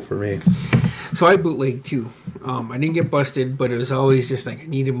more trouble for me. So I bootlegged too. I didn't get busted, but it was always just like I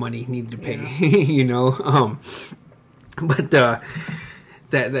needed money, needed to pay, you know. But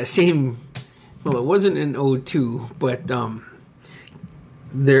that same, well, it wasn't in 02, but it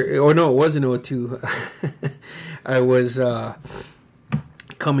was in 02. I was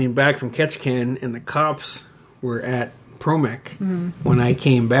coming back from Ketchikan, and the cops were at Promec when I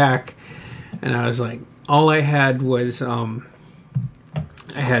came back, and I was like, all I had was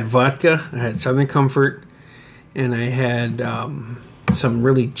I had vodka, I had Southern Comfort, and I had some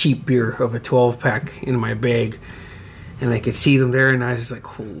really cheap beer of a 12-pack in my bag. And I could see them there, and I was like,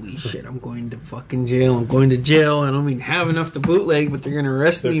 holy shit, I'm going to fucking jail. I'm going to jail. I don't even have enough to bootleg, but they're going to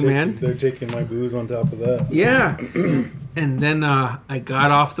arrest me, man. They're taking my booze on top of that. Yeah. And then I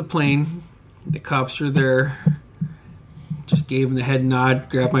got off the plane. The cops were there. Just gave them the head nod,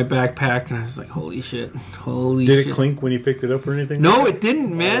 grabbed my backpack, and I was like, holy shit. Holy shit. Did it clink when you picked it up or anything? No, it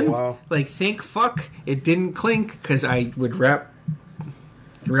didn't, man. Oh, wow. Like, thank fuck it didn't clink, because I would wrap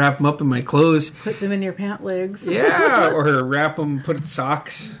them up in my clothes. Put them in your pant legs. Yeah, or wrap them, put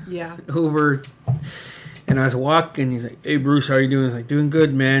socks over. And I was walking, he's like, hey, Bruce, how you doing? I was like, doing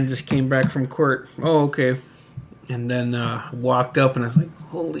good, man. Just came back from court. Oh, okay. And then walked up, and I was like,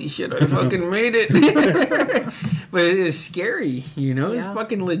 holy shit, I fucking made it. But it is scary, you know? It's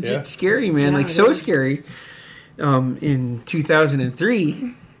fucking legit scary, man. Like, so scary. In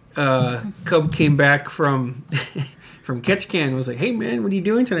 2003, Cub came back from Ketchikan and was like, hey, man, what are you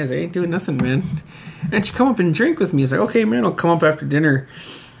doing tonight? I was like, I ain't doing nothing, man. And she come up and drink with me. He's like, okay, man, I'll come up after dinner.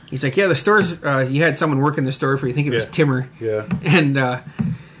 He's like, yeah, the store's, you had someone work in the store for you. I think it was Timmer. Yeah. And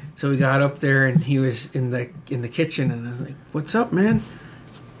so we got up there, and he was in the kitchen, and I was like, what's up, man?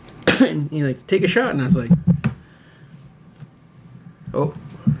 And he like, take a shot. And I was like, oh,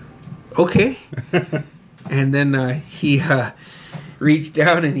 okay. And then he reached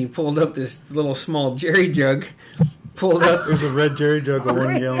down, and he pulled up this little small jerry jug. Pulled up. It was a red jerry jug, a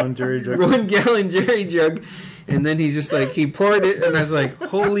 1 gallon jerry jug. 1 gallon jerry jug. And then he just like, he poured it, and I was like,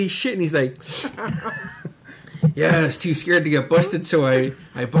 holy shit. And he's like, yeah, I was too scared to get busted, so I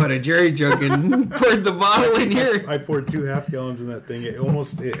bought a jerry jug and poured the bottle in here. I poured 2 half gallons in that thing. It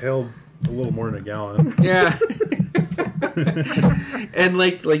held a little more than a gallon. Yeah. And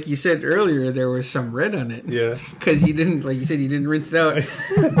like you said earlier, there was some red on it. Yeah. Because you didn't, like you said, you didn't rinse it out.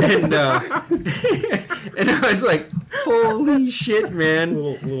 And and I was like, holy shit, man.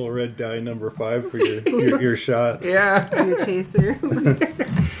 Little red dye number 5 for your shot. Yeah. Your chaser.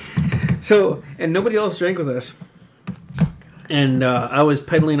 So, and nobody else drank with us. And I was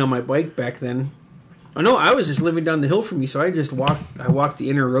pedaling on my bike back then. Oh no, I was just living down the hill from you, so I walked the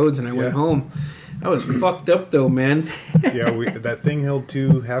inner roads and I went home. I was fucked up though, man. Yeah, that thing held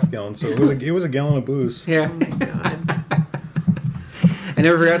 2 half-gallons, so it was a gallon of booze. Yeah. Oh my god. I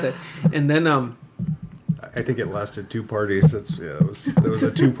never forgot that. And then I think it lasted 2 parties. There was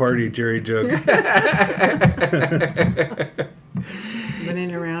a 2-party Jerry jug.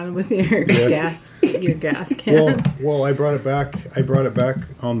 Running around with your gas can. Well, I brought it back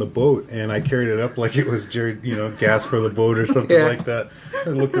on the boat, and I carried it up like it was Jerry, gas for the boat or something like that.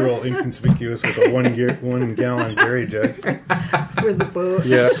 It looked real inconspicuous with a 1 gallon Jerry jug For the boat.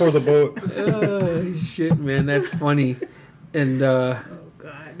 Yeah, for the boat. Oh shit, man, that's funny. And Oh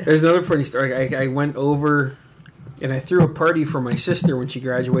god. there's another funny story. I went over and I threw a party for my sister when she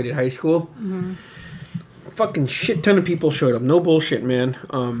graduated high school. Mm-hmm. Fucking shit ton of people showed up. No bullshit, man.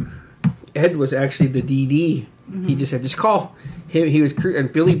 Ed was actually the DD. Mm-hmm. He just said, just call. He was,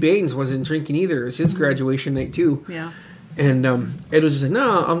 and Billy Baines wasn't drinking either. It was his graduation night too. Yeah. And Ed was just like,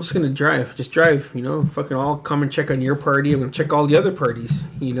 no, I'm just gonna drive. Just drive, Fucking, I'll come and check on your party. I'm gonna check all the other parties.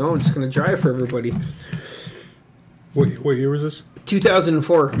 I'm just gonna drive for everybody. What year was this?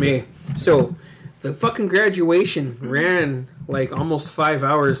 2004 May. So the fucking graduation ran like almost 5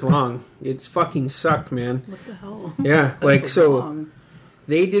 hours long. It fucking sucked, man. What the hell? Yeah, That's long.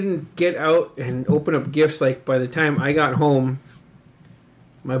 They didn't get out and open up gifts. Like by the time I got home,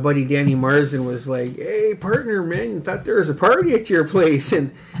 my buddy Danny Marsden was like, "Hey, partner, man, thought there was a party at your place."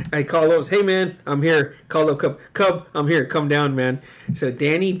 And I called up, "Hey, man, I'm here." Called up Cub, I'm here. Come down, man. So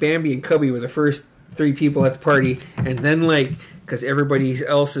Danny, Bambi, and Cubby were the first 3 people at the party, and then because everybody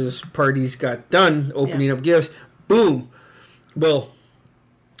else's parties got done opening up gifts, boom. Well,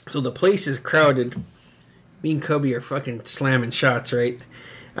 so the place is crowded. Me and Cubby are fucking slamming shots, right?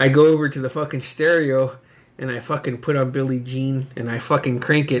 I go over to the fucking stereo and I fucking put on Billie Jean and I fucking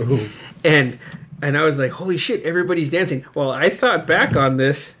crank it. Ooh. And I was like, holy shit, everybody's dancing. Well, I thought back on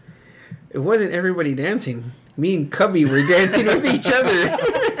this, it wasn't everybody dancing. Me and Cubby were dancing with each other.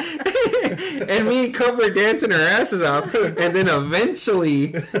 And me and Cub were dancing our asses off. And then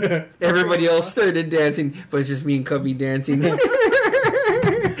eventually, everybody else started dancing. But it's just me and Cubby dancing.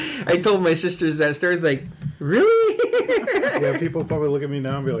 I told my sisters that story, like, really? Yeah, people probably look at me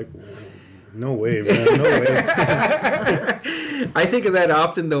now and be like, no way, man, no way. I think of that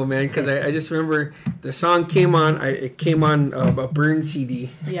often, though, man, because I just remember the song came on, it came on a Burn CD.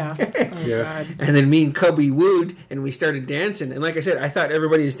 Yeah. Oh, God. And then me and Cubby wooed, and we started dancing. And like I said, I thought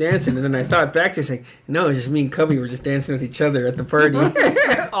everybody was dancing, and then I thought back to it, like, no, it's just me and Cubby were just dancing with each other at the party.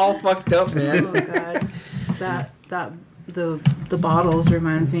 All fucked up, man. Oh, God. The bottles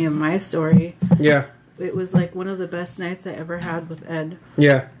reminds me of my story. Yeah. It was like one of the best nights I ever had with Ed.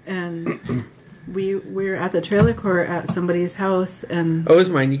 Yeah. And we were at the trailer court at somebody's house, and oh, it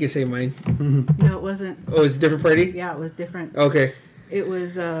was mine. You can say mine. No, it wasn't. Oh, it was a different party? Yeah, it was different. Okay. It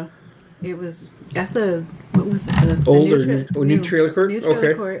was at the, what was it? New trailer court? New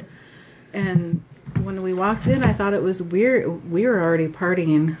trailer court. And when we walked in, I thought it was weird. We were already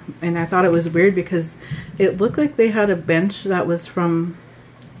partying, and I thought it was weird because it looked like they had a bench that was from,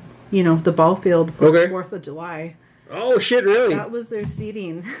 the ball field for the 4th of July. Oh, shit, really? That was their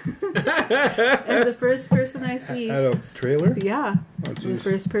seating. And the first person I see... At a trailer? Yeah. Oh, the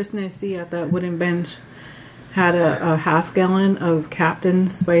first person I see at that wooden bench had a half gallon of Captain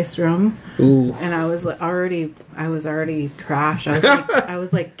Spiced rum. Ooh. And I was already trash. I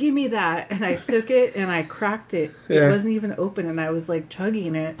was like, give me that. And I took it and I cracked it. Yeah. It wasn't even open, and I was like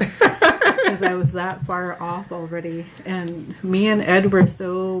chugging it because I was that far off already. And me and Ed were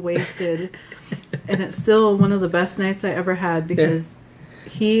so wasted. And it's still one of the best nights I ever had because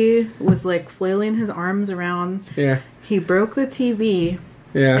he was like flailing his arms around. Yeah. He broke the TV.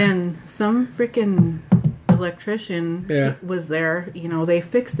 Yeah. And some freaking electrician was there. They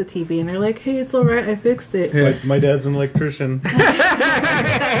fixed the TV and they're like, hey, it's all right, I fixed it. Yeah. My dad's an electrician.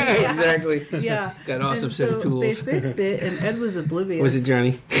 Exactly. Yeah. Got an awesome set of They tools. fixed it and Ed was oblivious. Was it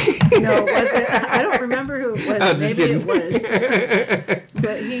Johnny? No, it wasn't. I don't remember who it was. Oh, maybe it was.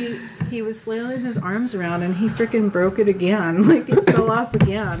 But he was flailing his arms around and he freaking broke it again. Like it fell off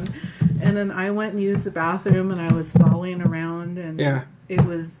again. And then I went and used the bathroom and I was falling around and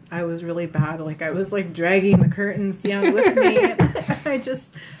I was really bad. Like I was like dragging the curtains down with me. And I just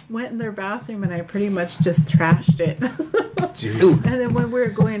went in their bathroom and I pretty much just trashed it. And then when we were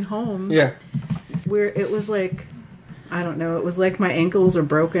going home, it was like, I don't know, it was like my ankles are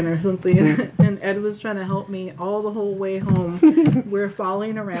broken or something. And Ed was trying to help me all the whole way home. We're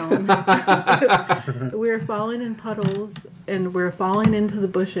falling around. We were falling in puddles and we're falling into the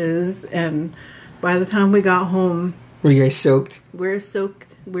bushes. And by the time we got home, were you guys soaked? We're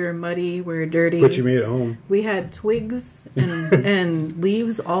soaked We were muddy. We were dirty. But you made it home. We had twigs and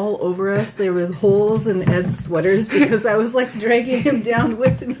leaves all over us. There was holes in Ed's sweaters because I was like dragging him down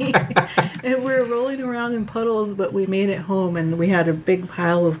with me. And we were rolling around in puddles, but we made it home. And we had a big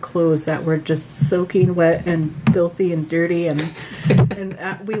pile of clothes that were just soaking wet and filthy and dirty. And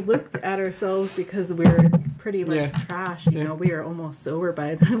we looked at ourselves because we were pretty much trash. You know, we were almost sober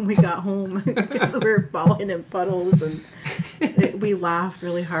by the time we got home because we were falling in puddles. And we laughed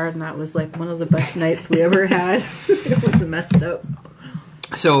really hard. And that was like one of the best nights we ever had. It was messed up.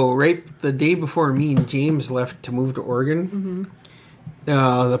 So right the day before me and James left to move to Oregon,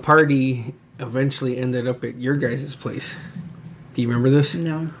 the party eventually ended up at your guys' place. Do you remember this?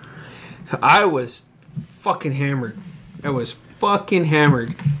 No. So I was fucking hammered.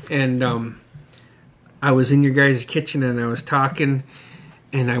 And I was in your guys' kitchen and I was talking,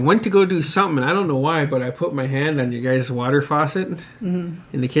 and I went to go do something, and I don't know why, but I put my hand on your guys' water faucet in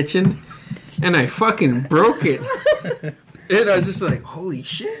the kitchen, and I fucking broke it. And I was just like, holy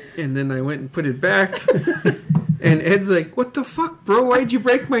shit. And then I went and put it back. And Ed's like, what the fuck, bro? Why'd you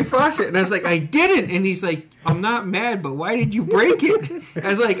break my faucet? And I was like, I didn't. And he's like, I'm not mad, but why did you break it? I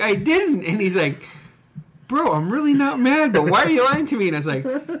was like, I didn't. And he's like, bro, I'm really not mad, but why are you lying to me? And I was like,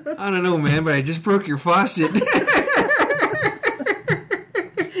 I don't know, man, but I just broke your faucet.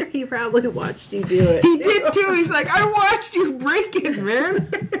 He probably watched you do it. He did too. He's like, I watched you break it, man.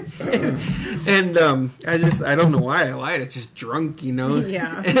 And I don't know why I lied. It's just drunk, you know.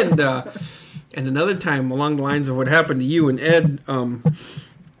 Yeah. And another time along the lines of what happened to you and Ed,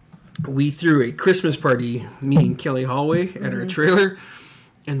 we threw a Christmas party, me and Kelly Hallway, at our trailer,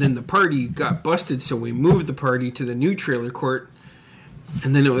 and then the party got busted, so we moved the party to the new trailer court.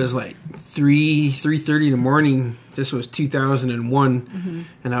 And then it was like 3:30 in the morning. This was 2001.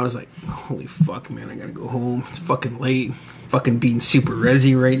 And I was like, holy fuck, man, I gotta go home. It's fucking late. Fucking being super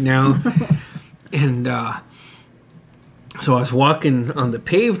resi right now. And so I was walking on the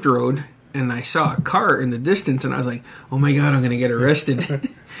paved road, and I saw a car in the distance, and I was like, oh my God, I'm gonna get arrested.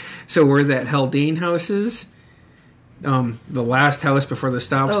 So where that Haldane house is, the last house before the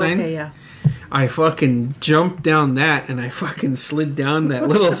stop sign. Okay, yeah. I fucking jumped down that, and I fucking slid down that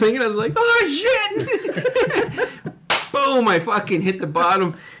little thing, and I was like, oh shit! Boom! I fucking hit the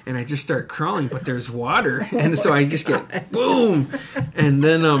bottom, and I just start crawling, but there's water, and so I just get boom, and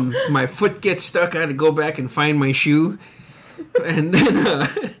then my foot gets stuck. I had to go back and find my shoe, and then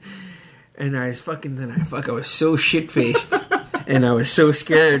and I was so shit faced, and I was so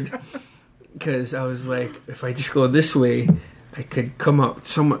scared because I was like, if I just go this way, I could come up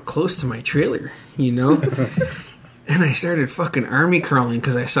somewhat close to my trailer, you know? And I started fucking army crawling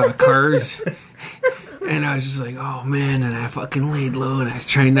because I saw cars. And I was just like, oh man, and I fucking laid low, and I was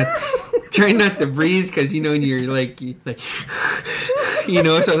trying not to breathe because, you know, when you're like, you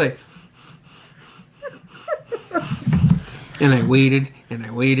know, so I was like, and I waited, and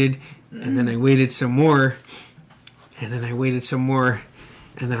then I waited some more, and then I waited some more.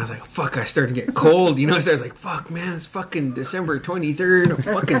 And then I was like, fuck, I started to get cold, you know? So I was like, fuck, man, it's fucking December 23rd. I'm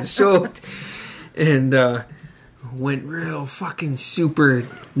fucking soaked. And went real fucking super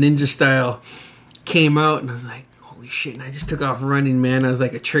ninja style. Came out, and I was like, holy shit. And I just took off running, man. I was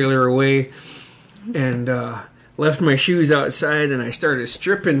like a trailer away. And left my shoes outside, and I started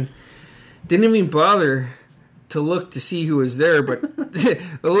stripping. Didn't even bother to look to see who was there, but I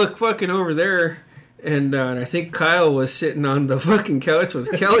look fucking over there. And I think Kyle was sitting on the fucking couch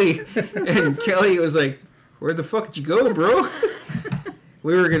with Kelly. And Kelly was like, where the fuck did you go, bro?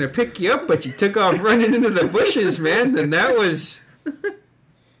 We were going to pick you up, but you took off running into the bushes, man. And that was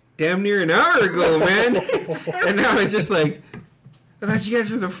damn near an hour ago, man. And I was just like, I thought you guys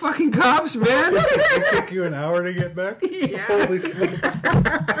were the fucking cops, man. It took you an hour to get back? Yeah. Holy smokes.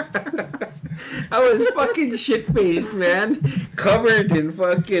 I was fucking shit-faced, man. Covered in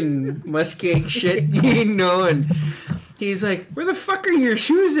fucking muskeg shit, you know, and he's like, where the fuck are your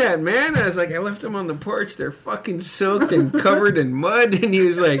shoes at, man? I was like, I left them on the porch. They're fucking soaked and covered in mud. And he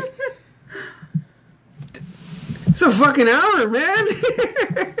was like, it's a fucking hour, man.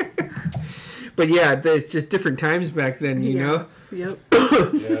 But yeah, it's just different times back then, you know? Yep.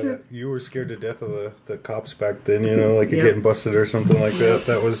 Yeah, you were scared to death of the cops back then, you know, like you're getting busted or something like that.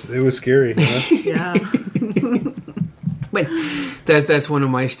 It was scary, you know? Yeah. But that's one of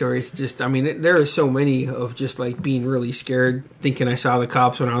my stories. Just, I mean, there are so many of just like being really scared, thinking I saw the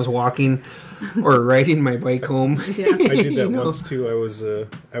cops when I was walking or riding my bike home. Yeah. I did that once too.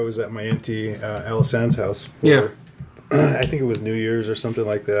 I was at my auntie Alisand's house for, I think it was New Year's or something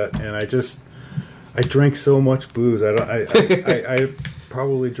like that, and I drank so much booze. I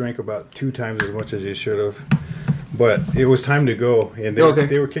probably drank about 2 times as much as you should have. But it was time to go, and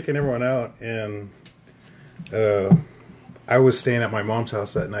they were kicking everyone out, and I was staying at my mom's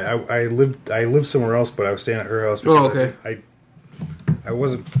house that night. I lived somewhere else, but I was staying at her house. Because I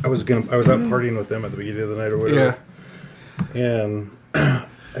was out partying with them at the beginning of the night or whatever. Yeah. And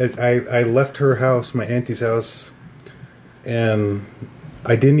I left her house, my auntie's house, and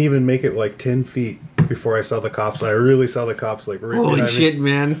I didn't even make it like 10 feet before I saw the cops. I really saw the cops like right holy shit,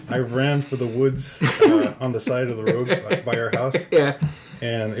 man. I ran for the woods on the side of the road by our house. Yeah.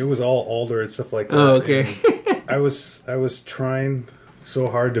 And it was all alder and stuff like that. Oh, okay. I was trying so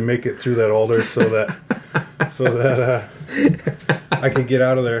hard to make it through that alder so that I could get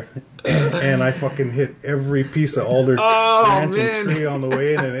out of there. And I fucking hit every piece of alder branch and tree on the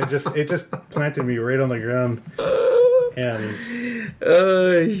way in, and it just planted me right on the ground. And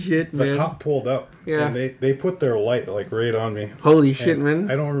oh shit, man! The cop pulled up. Yeah, and they put their light like right on me. Holy shit, man!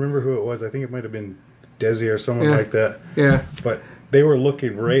 I don't remember who it was. I think it might have been Desi or someone like that. Yeah, but they were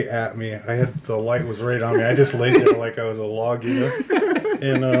looking right at me. The light was right on me. I just laid there like I was a log, you know.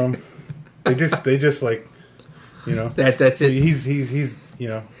 And they just like, you know, that's it. He's you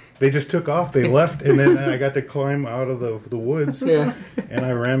know. They just took off. They left, and then I got to climb out of the woods. Yeah, and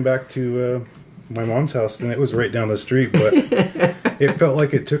I ran back to my mom's house, and it was right down the street. But it felt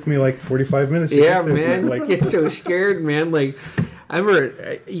like it took me like 45 minutes. To get there. Man, like get so scared, man. Like I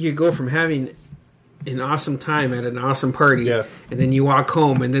remember, you go from having an awesome time at an awesome party, and then you walk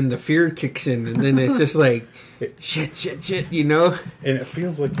home, and then the fear kicks in, and then it's just like shit, you know. And it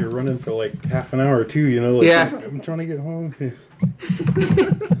feels like you're running for like half an hour or two, you know. Like, I'm trying to get home.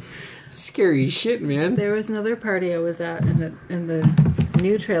 Scary shit, man. There was another party I was at in the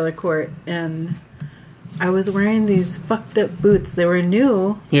new trailer court, and I was wearing these fucked up boots. They were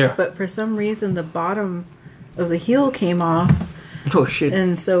new, but for some reason the bottom of the heel came off. Oh shit!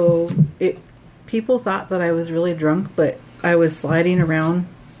 And so people thought that I was really drunk, but I was sliding around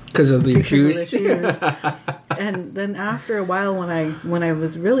because of the shoes. And then after a while, when I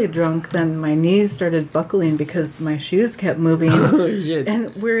was really drunk, then my knees started buckling because my shoes kept moving. Oh shit!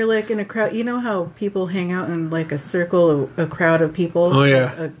 And we're like in a crowd. You know how people hang out in like a circle, a crowd of people. Oh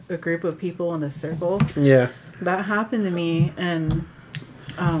yeah, a group of people in a circle. Yeah, that happened to me, and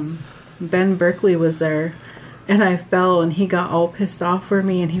Ben Berkeley was there. And I fell, and he got all pissed off for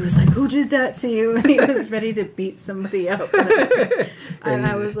me, and he was like, "Who did that to you?" And he was ready to beat somebody up. And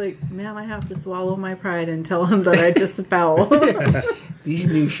I was like, "Man, I have to swallow my pride and tell him that I just fell." These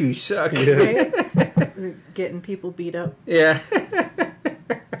new shoes suck. Right? Getting people beat up. Yeah.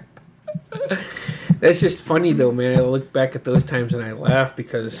 That's just funny, though, man. I look back at those times and I laugh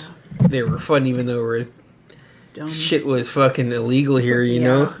because they were fun, even though shit was fucking illegal here, you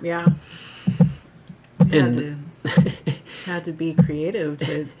know? Yeah. Had to be creative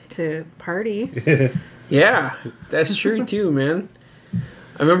to party. Yeah, that's true too, man.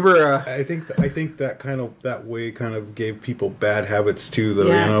 I remember. I think that way kind of gave people bad habits too, though.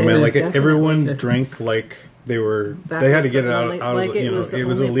 Yeah, you know, man. Like everyone drank like they had to get it out of like you know, it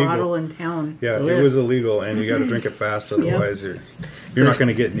was illegal. Bottle in town. Yeah, it was illegal, and you got to drink it fast, otherwise you're not going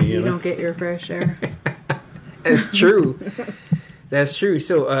to get any. You know? Don't get your fair share. That's true. That's true.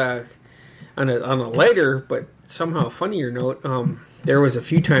 So, on a lighter but somehow funnier note, there was a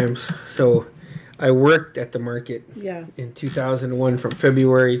few times. So, I worked at the market in 2001 from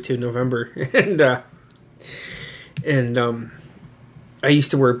February to November, and I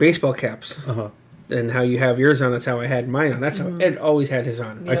used to wear baseball caps. And how you have yours on, that's how I had mine on. That's how Ed always had his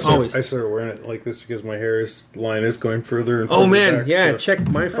on. Yeah. I started wearing it like this because my line is going further and further. Oh man, back, yeah, so. Check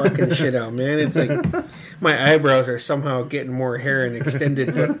my fucking shit out, man. It's like my eyebrows are somehow getting more hair and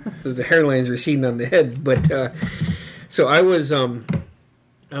extended, but the hairline's receding on the head. But so I was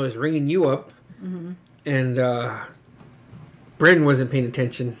ringing you up, and Brendan wasn't paying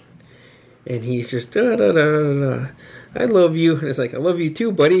attention, and he's just I love you, and it's like I love you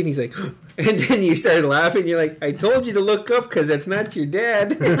too, buddy. And he's like. And then you started laughing. You're like, I told you to look up because that's not your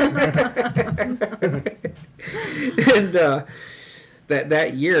dad. And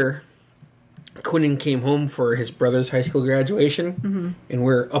that year, Quinnen came home for his brother's high school graduation, and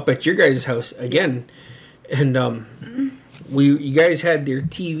we're up at your guys' house again. And you guys had your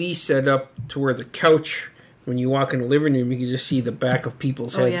TV set up to where the couch, when you walk in the living room, you can just see the back of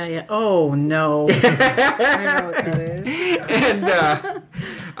people's heads. Oh yeah. Oh no. I know what that is. And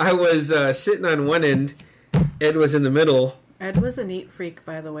I was sitting on one end. Ed was in the middle. Ed was a neat freak,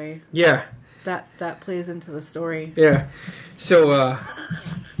 by the way. Yeah. That plays into the story. Yeah. So,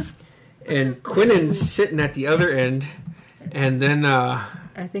 and Quinnen's sitting at the other end, and then I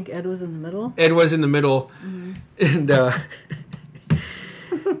think Ed was in the middle. Ed was in the middle, and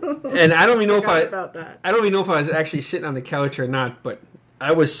And I don't even know if about that. I don't even know if I was actually sitting on the couch or not, but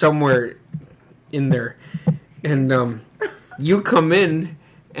I was somewhere in there, and you come in,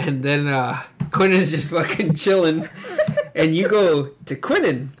 and then Quinnen's just fucking chilling, and you go to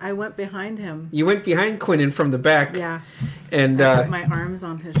Quinnen. I went behind him. You went behind Quinnen from the back. Yeah. And I put my arms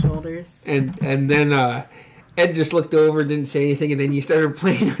on his shoulders. And then Ed just looked over, didn't say anything, and then you started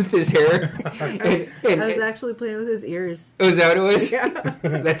playing with his hair. I was actually playing with his ears. Oh, is that what it was? Yeah.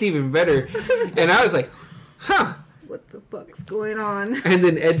 That's even better. And I was like, huh. What the fuck's going on? And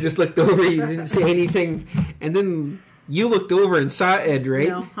then Ed just looked over, he didn't say anything. And then you looked over and saw Ed, right?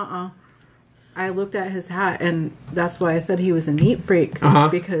 No, I looked at his hat, and that's why I said he was a neat freak,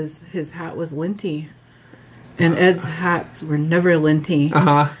 because his hat was linty. And Ed's hats were never linty.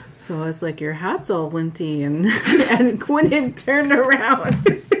 So I was like, your hat's all linty. And Quinn turned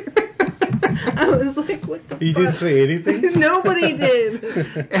around. I was like, what the fuck? He didn't say anything? Nobody did.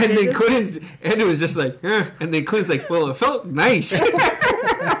 And then Ed was just like, and then Quinn's like, well, it felt nice.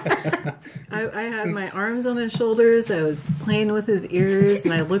 I had my arms on his shoulders. I was playing with his ears,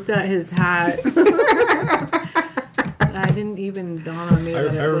 and I looked at his hat. I didn't even dawn on me.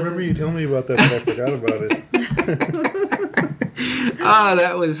 I remember you telling me about that, but I forgot about it.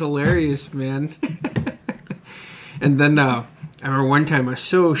 That was hilarious, man. And then I remember one time I was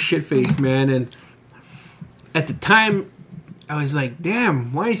so shit-faced, man, and at the time I was like,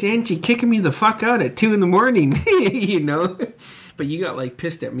 damn, why is Angie kicking me the fuck out at 2 a.m? You know? But you got like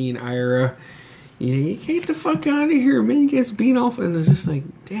pissed at me and Ira. You get the fuck out of here, man. You guys being off, and it's just like,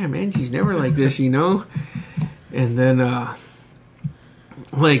 damn, Angie's never like this, you know? And then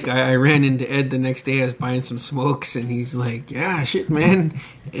like I ran into Ed the next day. I was buying some smokes, and he's like, yeah, shit, man.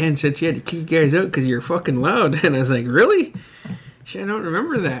 And said she had to kick you guys out because you're fucking loud. And I was like, really? Shit, I don't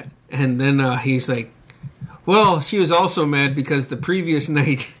remember that. And then he's like, well, she was also mad because the previous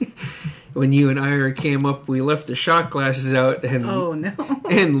night when you and Ira came up, we left the shot glasses out, and oh no,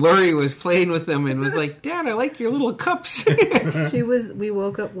 and Lori was playing with them and was like, Dad, I like your little cups. We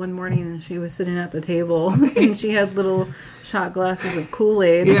woke up one morning and she was sitting at the table and she had little shot glasses of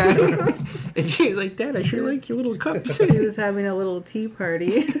Kool-Aid. Yeah. And she was like, Dad, I sure like your little cups. She was having a little tea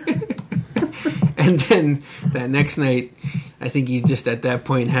party. And then that next night, I think he just at that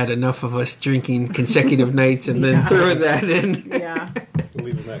point had enough of us drinking consecutive nights and then threw that in. Yeah.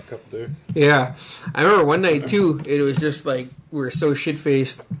 Leaving that cup there. Yeah. I remember one night too, it was just like we were so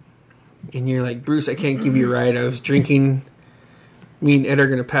shit-faced, and you're like, Bruce, I can't give you a ride. I was drinking. Me and Ed are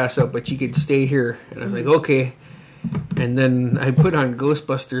going to pass out, but you could stay here. And I was like, okay. And then I put on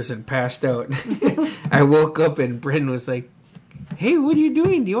Ghostbusters and passed out. I woke up and Bren was like, hey, what are you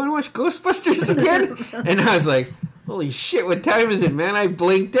doing? Do you want to watch Ghostbusters again? And I was like, holy shit, what time is it, man? I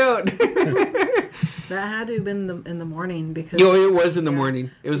blinked out. That had to have been in the morning because... it was in the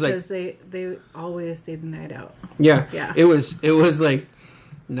morning. It was because like... they always stayed the night out. Yeah. Yeah. It was like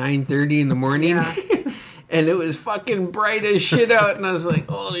 9:30 in the morning. Yeah. And it was fucking bright as shit out. And I was like,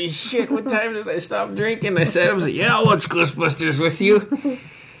 holy shit, what time did I stop drinking? I was like, yeah, I'll watch Ghostbusters with you.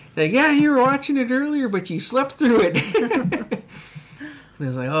 Like, yeah, you were watching it earlier, but you slept through it. And I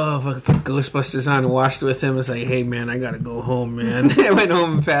was like, oh, if I could put Ghostbusters on and watched it with him. I was like, hey, man, I got to go home, man. I went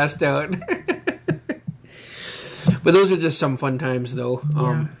home and passed out. But those are just some fun times, though.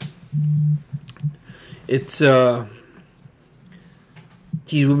 It's,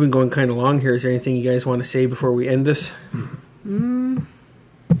 geez, we've been going kind of long here. Is there anything you guys want to say before we end this? I don't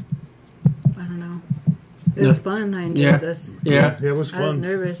know. It was fun. I enjoyed this. Yeah, it was fun. I was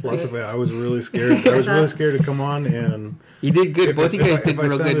nervous. I was really scared. I was really scared to come on, and you did good. Both of you guys did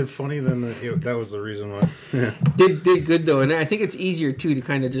real good. If I sounded funny, then that was the reason why. Yeah. Did good though, and I think it's easier too to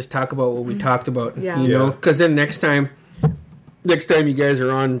kind of just talk about what we talked about. Yeah. You know, because then next time you guys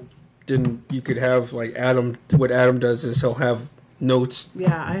are on, then you could have like Adam. What Adam does is he'll have notes.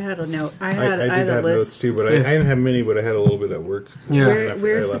 Yeah, I had a note. I did had a have list. notes too, but I didn't have many. But I had a little bit at work. Yeah,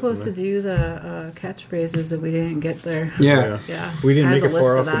 we're supposed to do the catchphrases that we didn't get there. Yeah. We didn't make it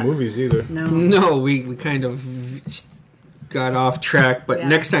far off the movies either. No, we kind of got off track. But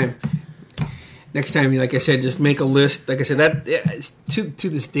next time, like I said, just make a list. Like I said, that to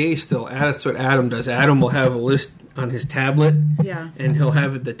this day still, that's what Adam does. Adam will have a list on his tablet. Yeah, and he'll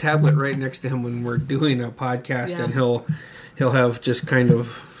have the tablet right next to him when we're doing a podcast, and he'll have just kind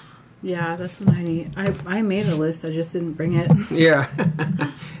of... Yeah, that's what I need. I made a list, I just didn't bring it. Yeah.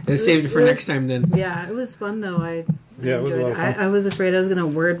 And saved it for next time then. Yeah, it was fun though. I it was a lot of fun. I was afraid I was going to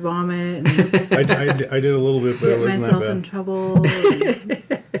word vomit. And I did a little bit, but it wasn't that bad. Get myself in trouble.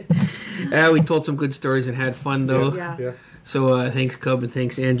 We told some good stories and had fun though. Yeah. So thanks Cub and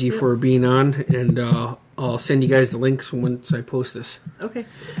thanks Angie for being on. And I'll send you guys the links once I post this. Okay.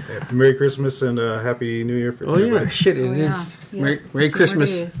 Merry Christmas and Happy New Year for everybody. Yeah, shit, it is. Yeah. Merry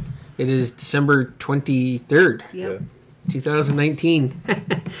Christmas. It is December 23rd, 2019. All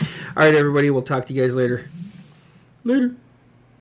right, everybody, we'll talk to you guys later. Later.